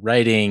your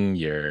writing,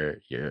 your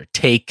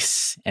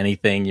takes,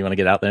 anything you want to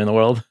get out there in the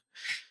world?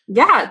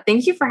 Yeah,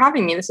 thank you for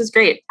having me. This is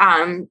great.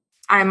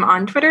 I'm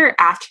on Twitter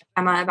at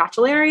Emma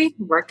Baccellieri.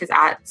 Work is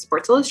at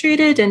Sports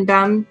Illustrated. And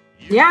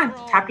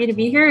happy to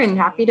be here and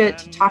happy to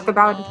talk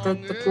about the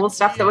cool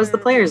stuff that was the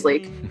Players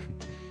League.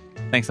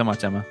 Thanks so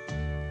much, Emma.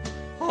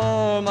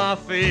 All my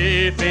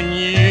faith in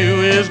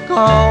you is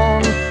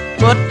gone,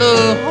 but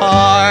the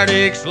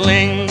heartaches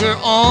linger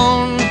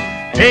on.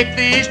 Take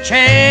these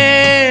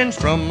chains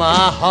from my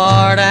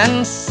heart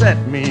and set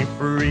me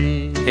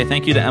free. Okay,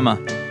 thank you to Emma.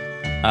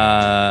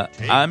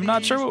 I'm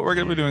not sure what we're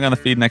going to be doing on the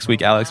feed next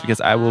week, Alex, because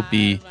I will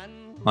be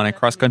on a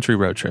cross-country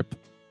road trip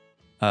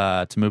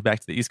to move back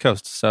to the East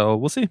Coast. So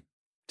we'll see.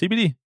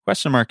 TBD, ?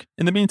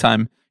 In the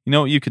meantime, you know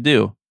what you could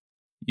do?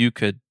 You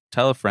could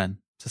tell a friend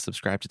to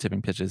subscribe to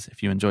Tipping Pitches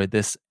if you enjoyed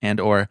this and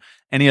or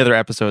any other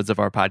episodes of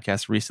our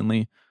podcast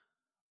recently.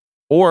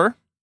 Or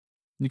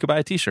you could buy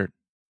a t-shirt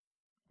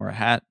or a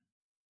hat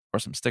or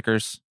some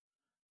stickers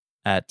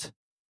at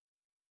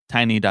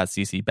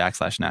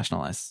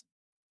tiny.cc/nationalize.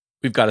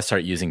 We've got to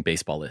start using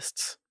baseball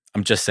lists.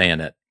 I'm just saying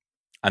it.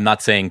 I'm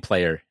not saying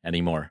player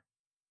anymore.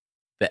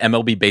 The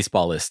MLB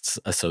Baseball Lists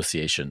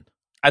Association.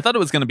 I thought it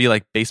was going to be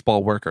like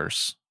baseball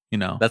workers, you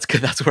know. That's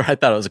good. That's where I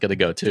thought it was going to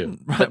go too.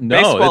 But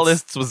no, baseball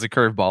lists was a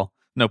curveball.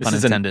 No pun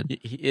intended.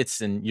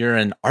 You're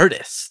an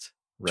artist,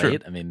 right? True.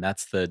 I mean,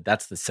 that's the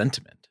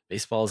sentiment.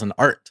 Baseball is an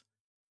art.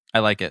 I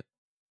like it.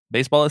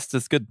 Baseball lists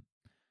is good.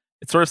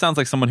 It sort of sounds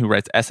like someone who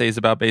writes essays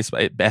about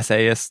baseball,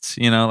 essayists,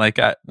 you know, like.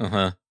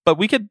 But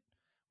we could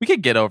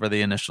get over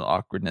the initial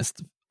awkwardness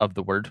of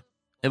the word.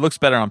 It looks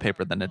better on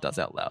paper than it does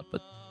out loud,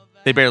 but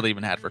they barely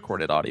even had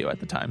recorded audio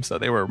at the time, so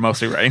they were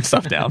mostly writing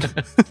stuff down.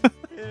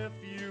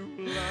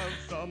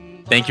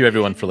 Thank you,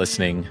 everyone, for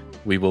listening.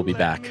 We will be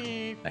back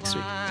next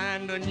week.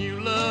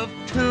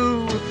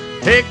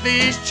 Take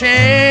these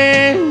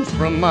chains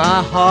from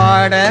my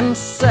heart and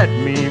set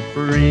me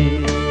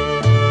free.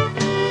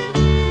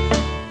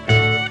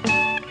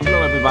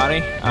 Hello,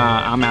 everybody.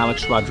 I'm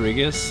Alex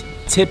Rodriguez.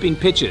 Tipping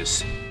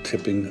Pitches.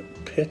 Tipping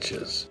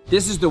Pitches.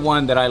 This is the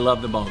one that I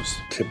love the most.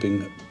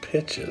 Tipping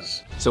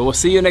Pitches. So we'll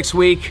see you next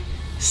week.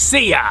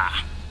 See ya!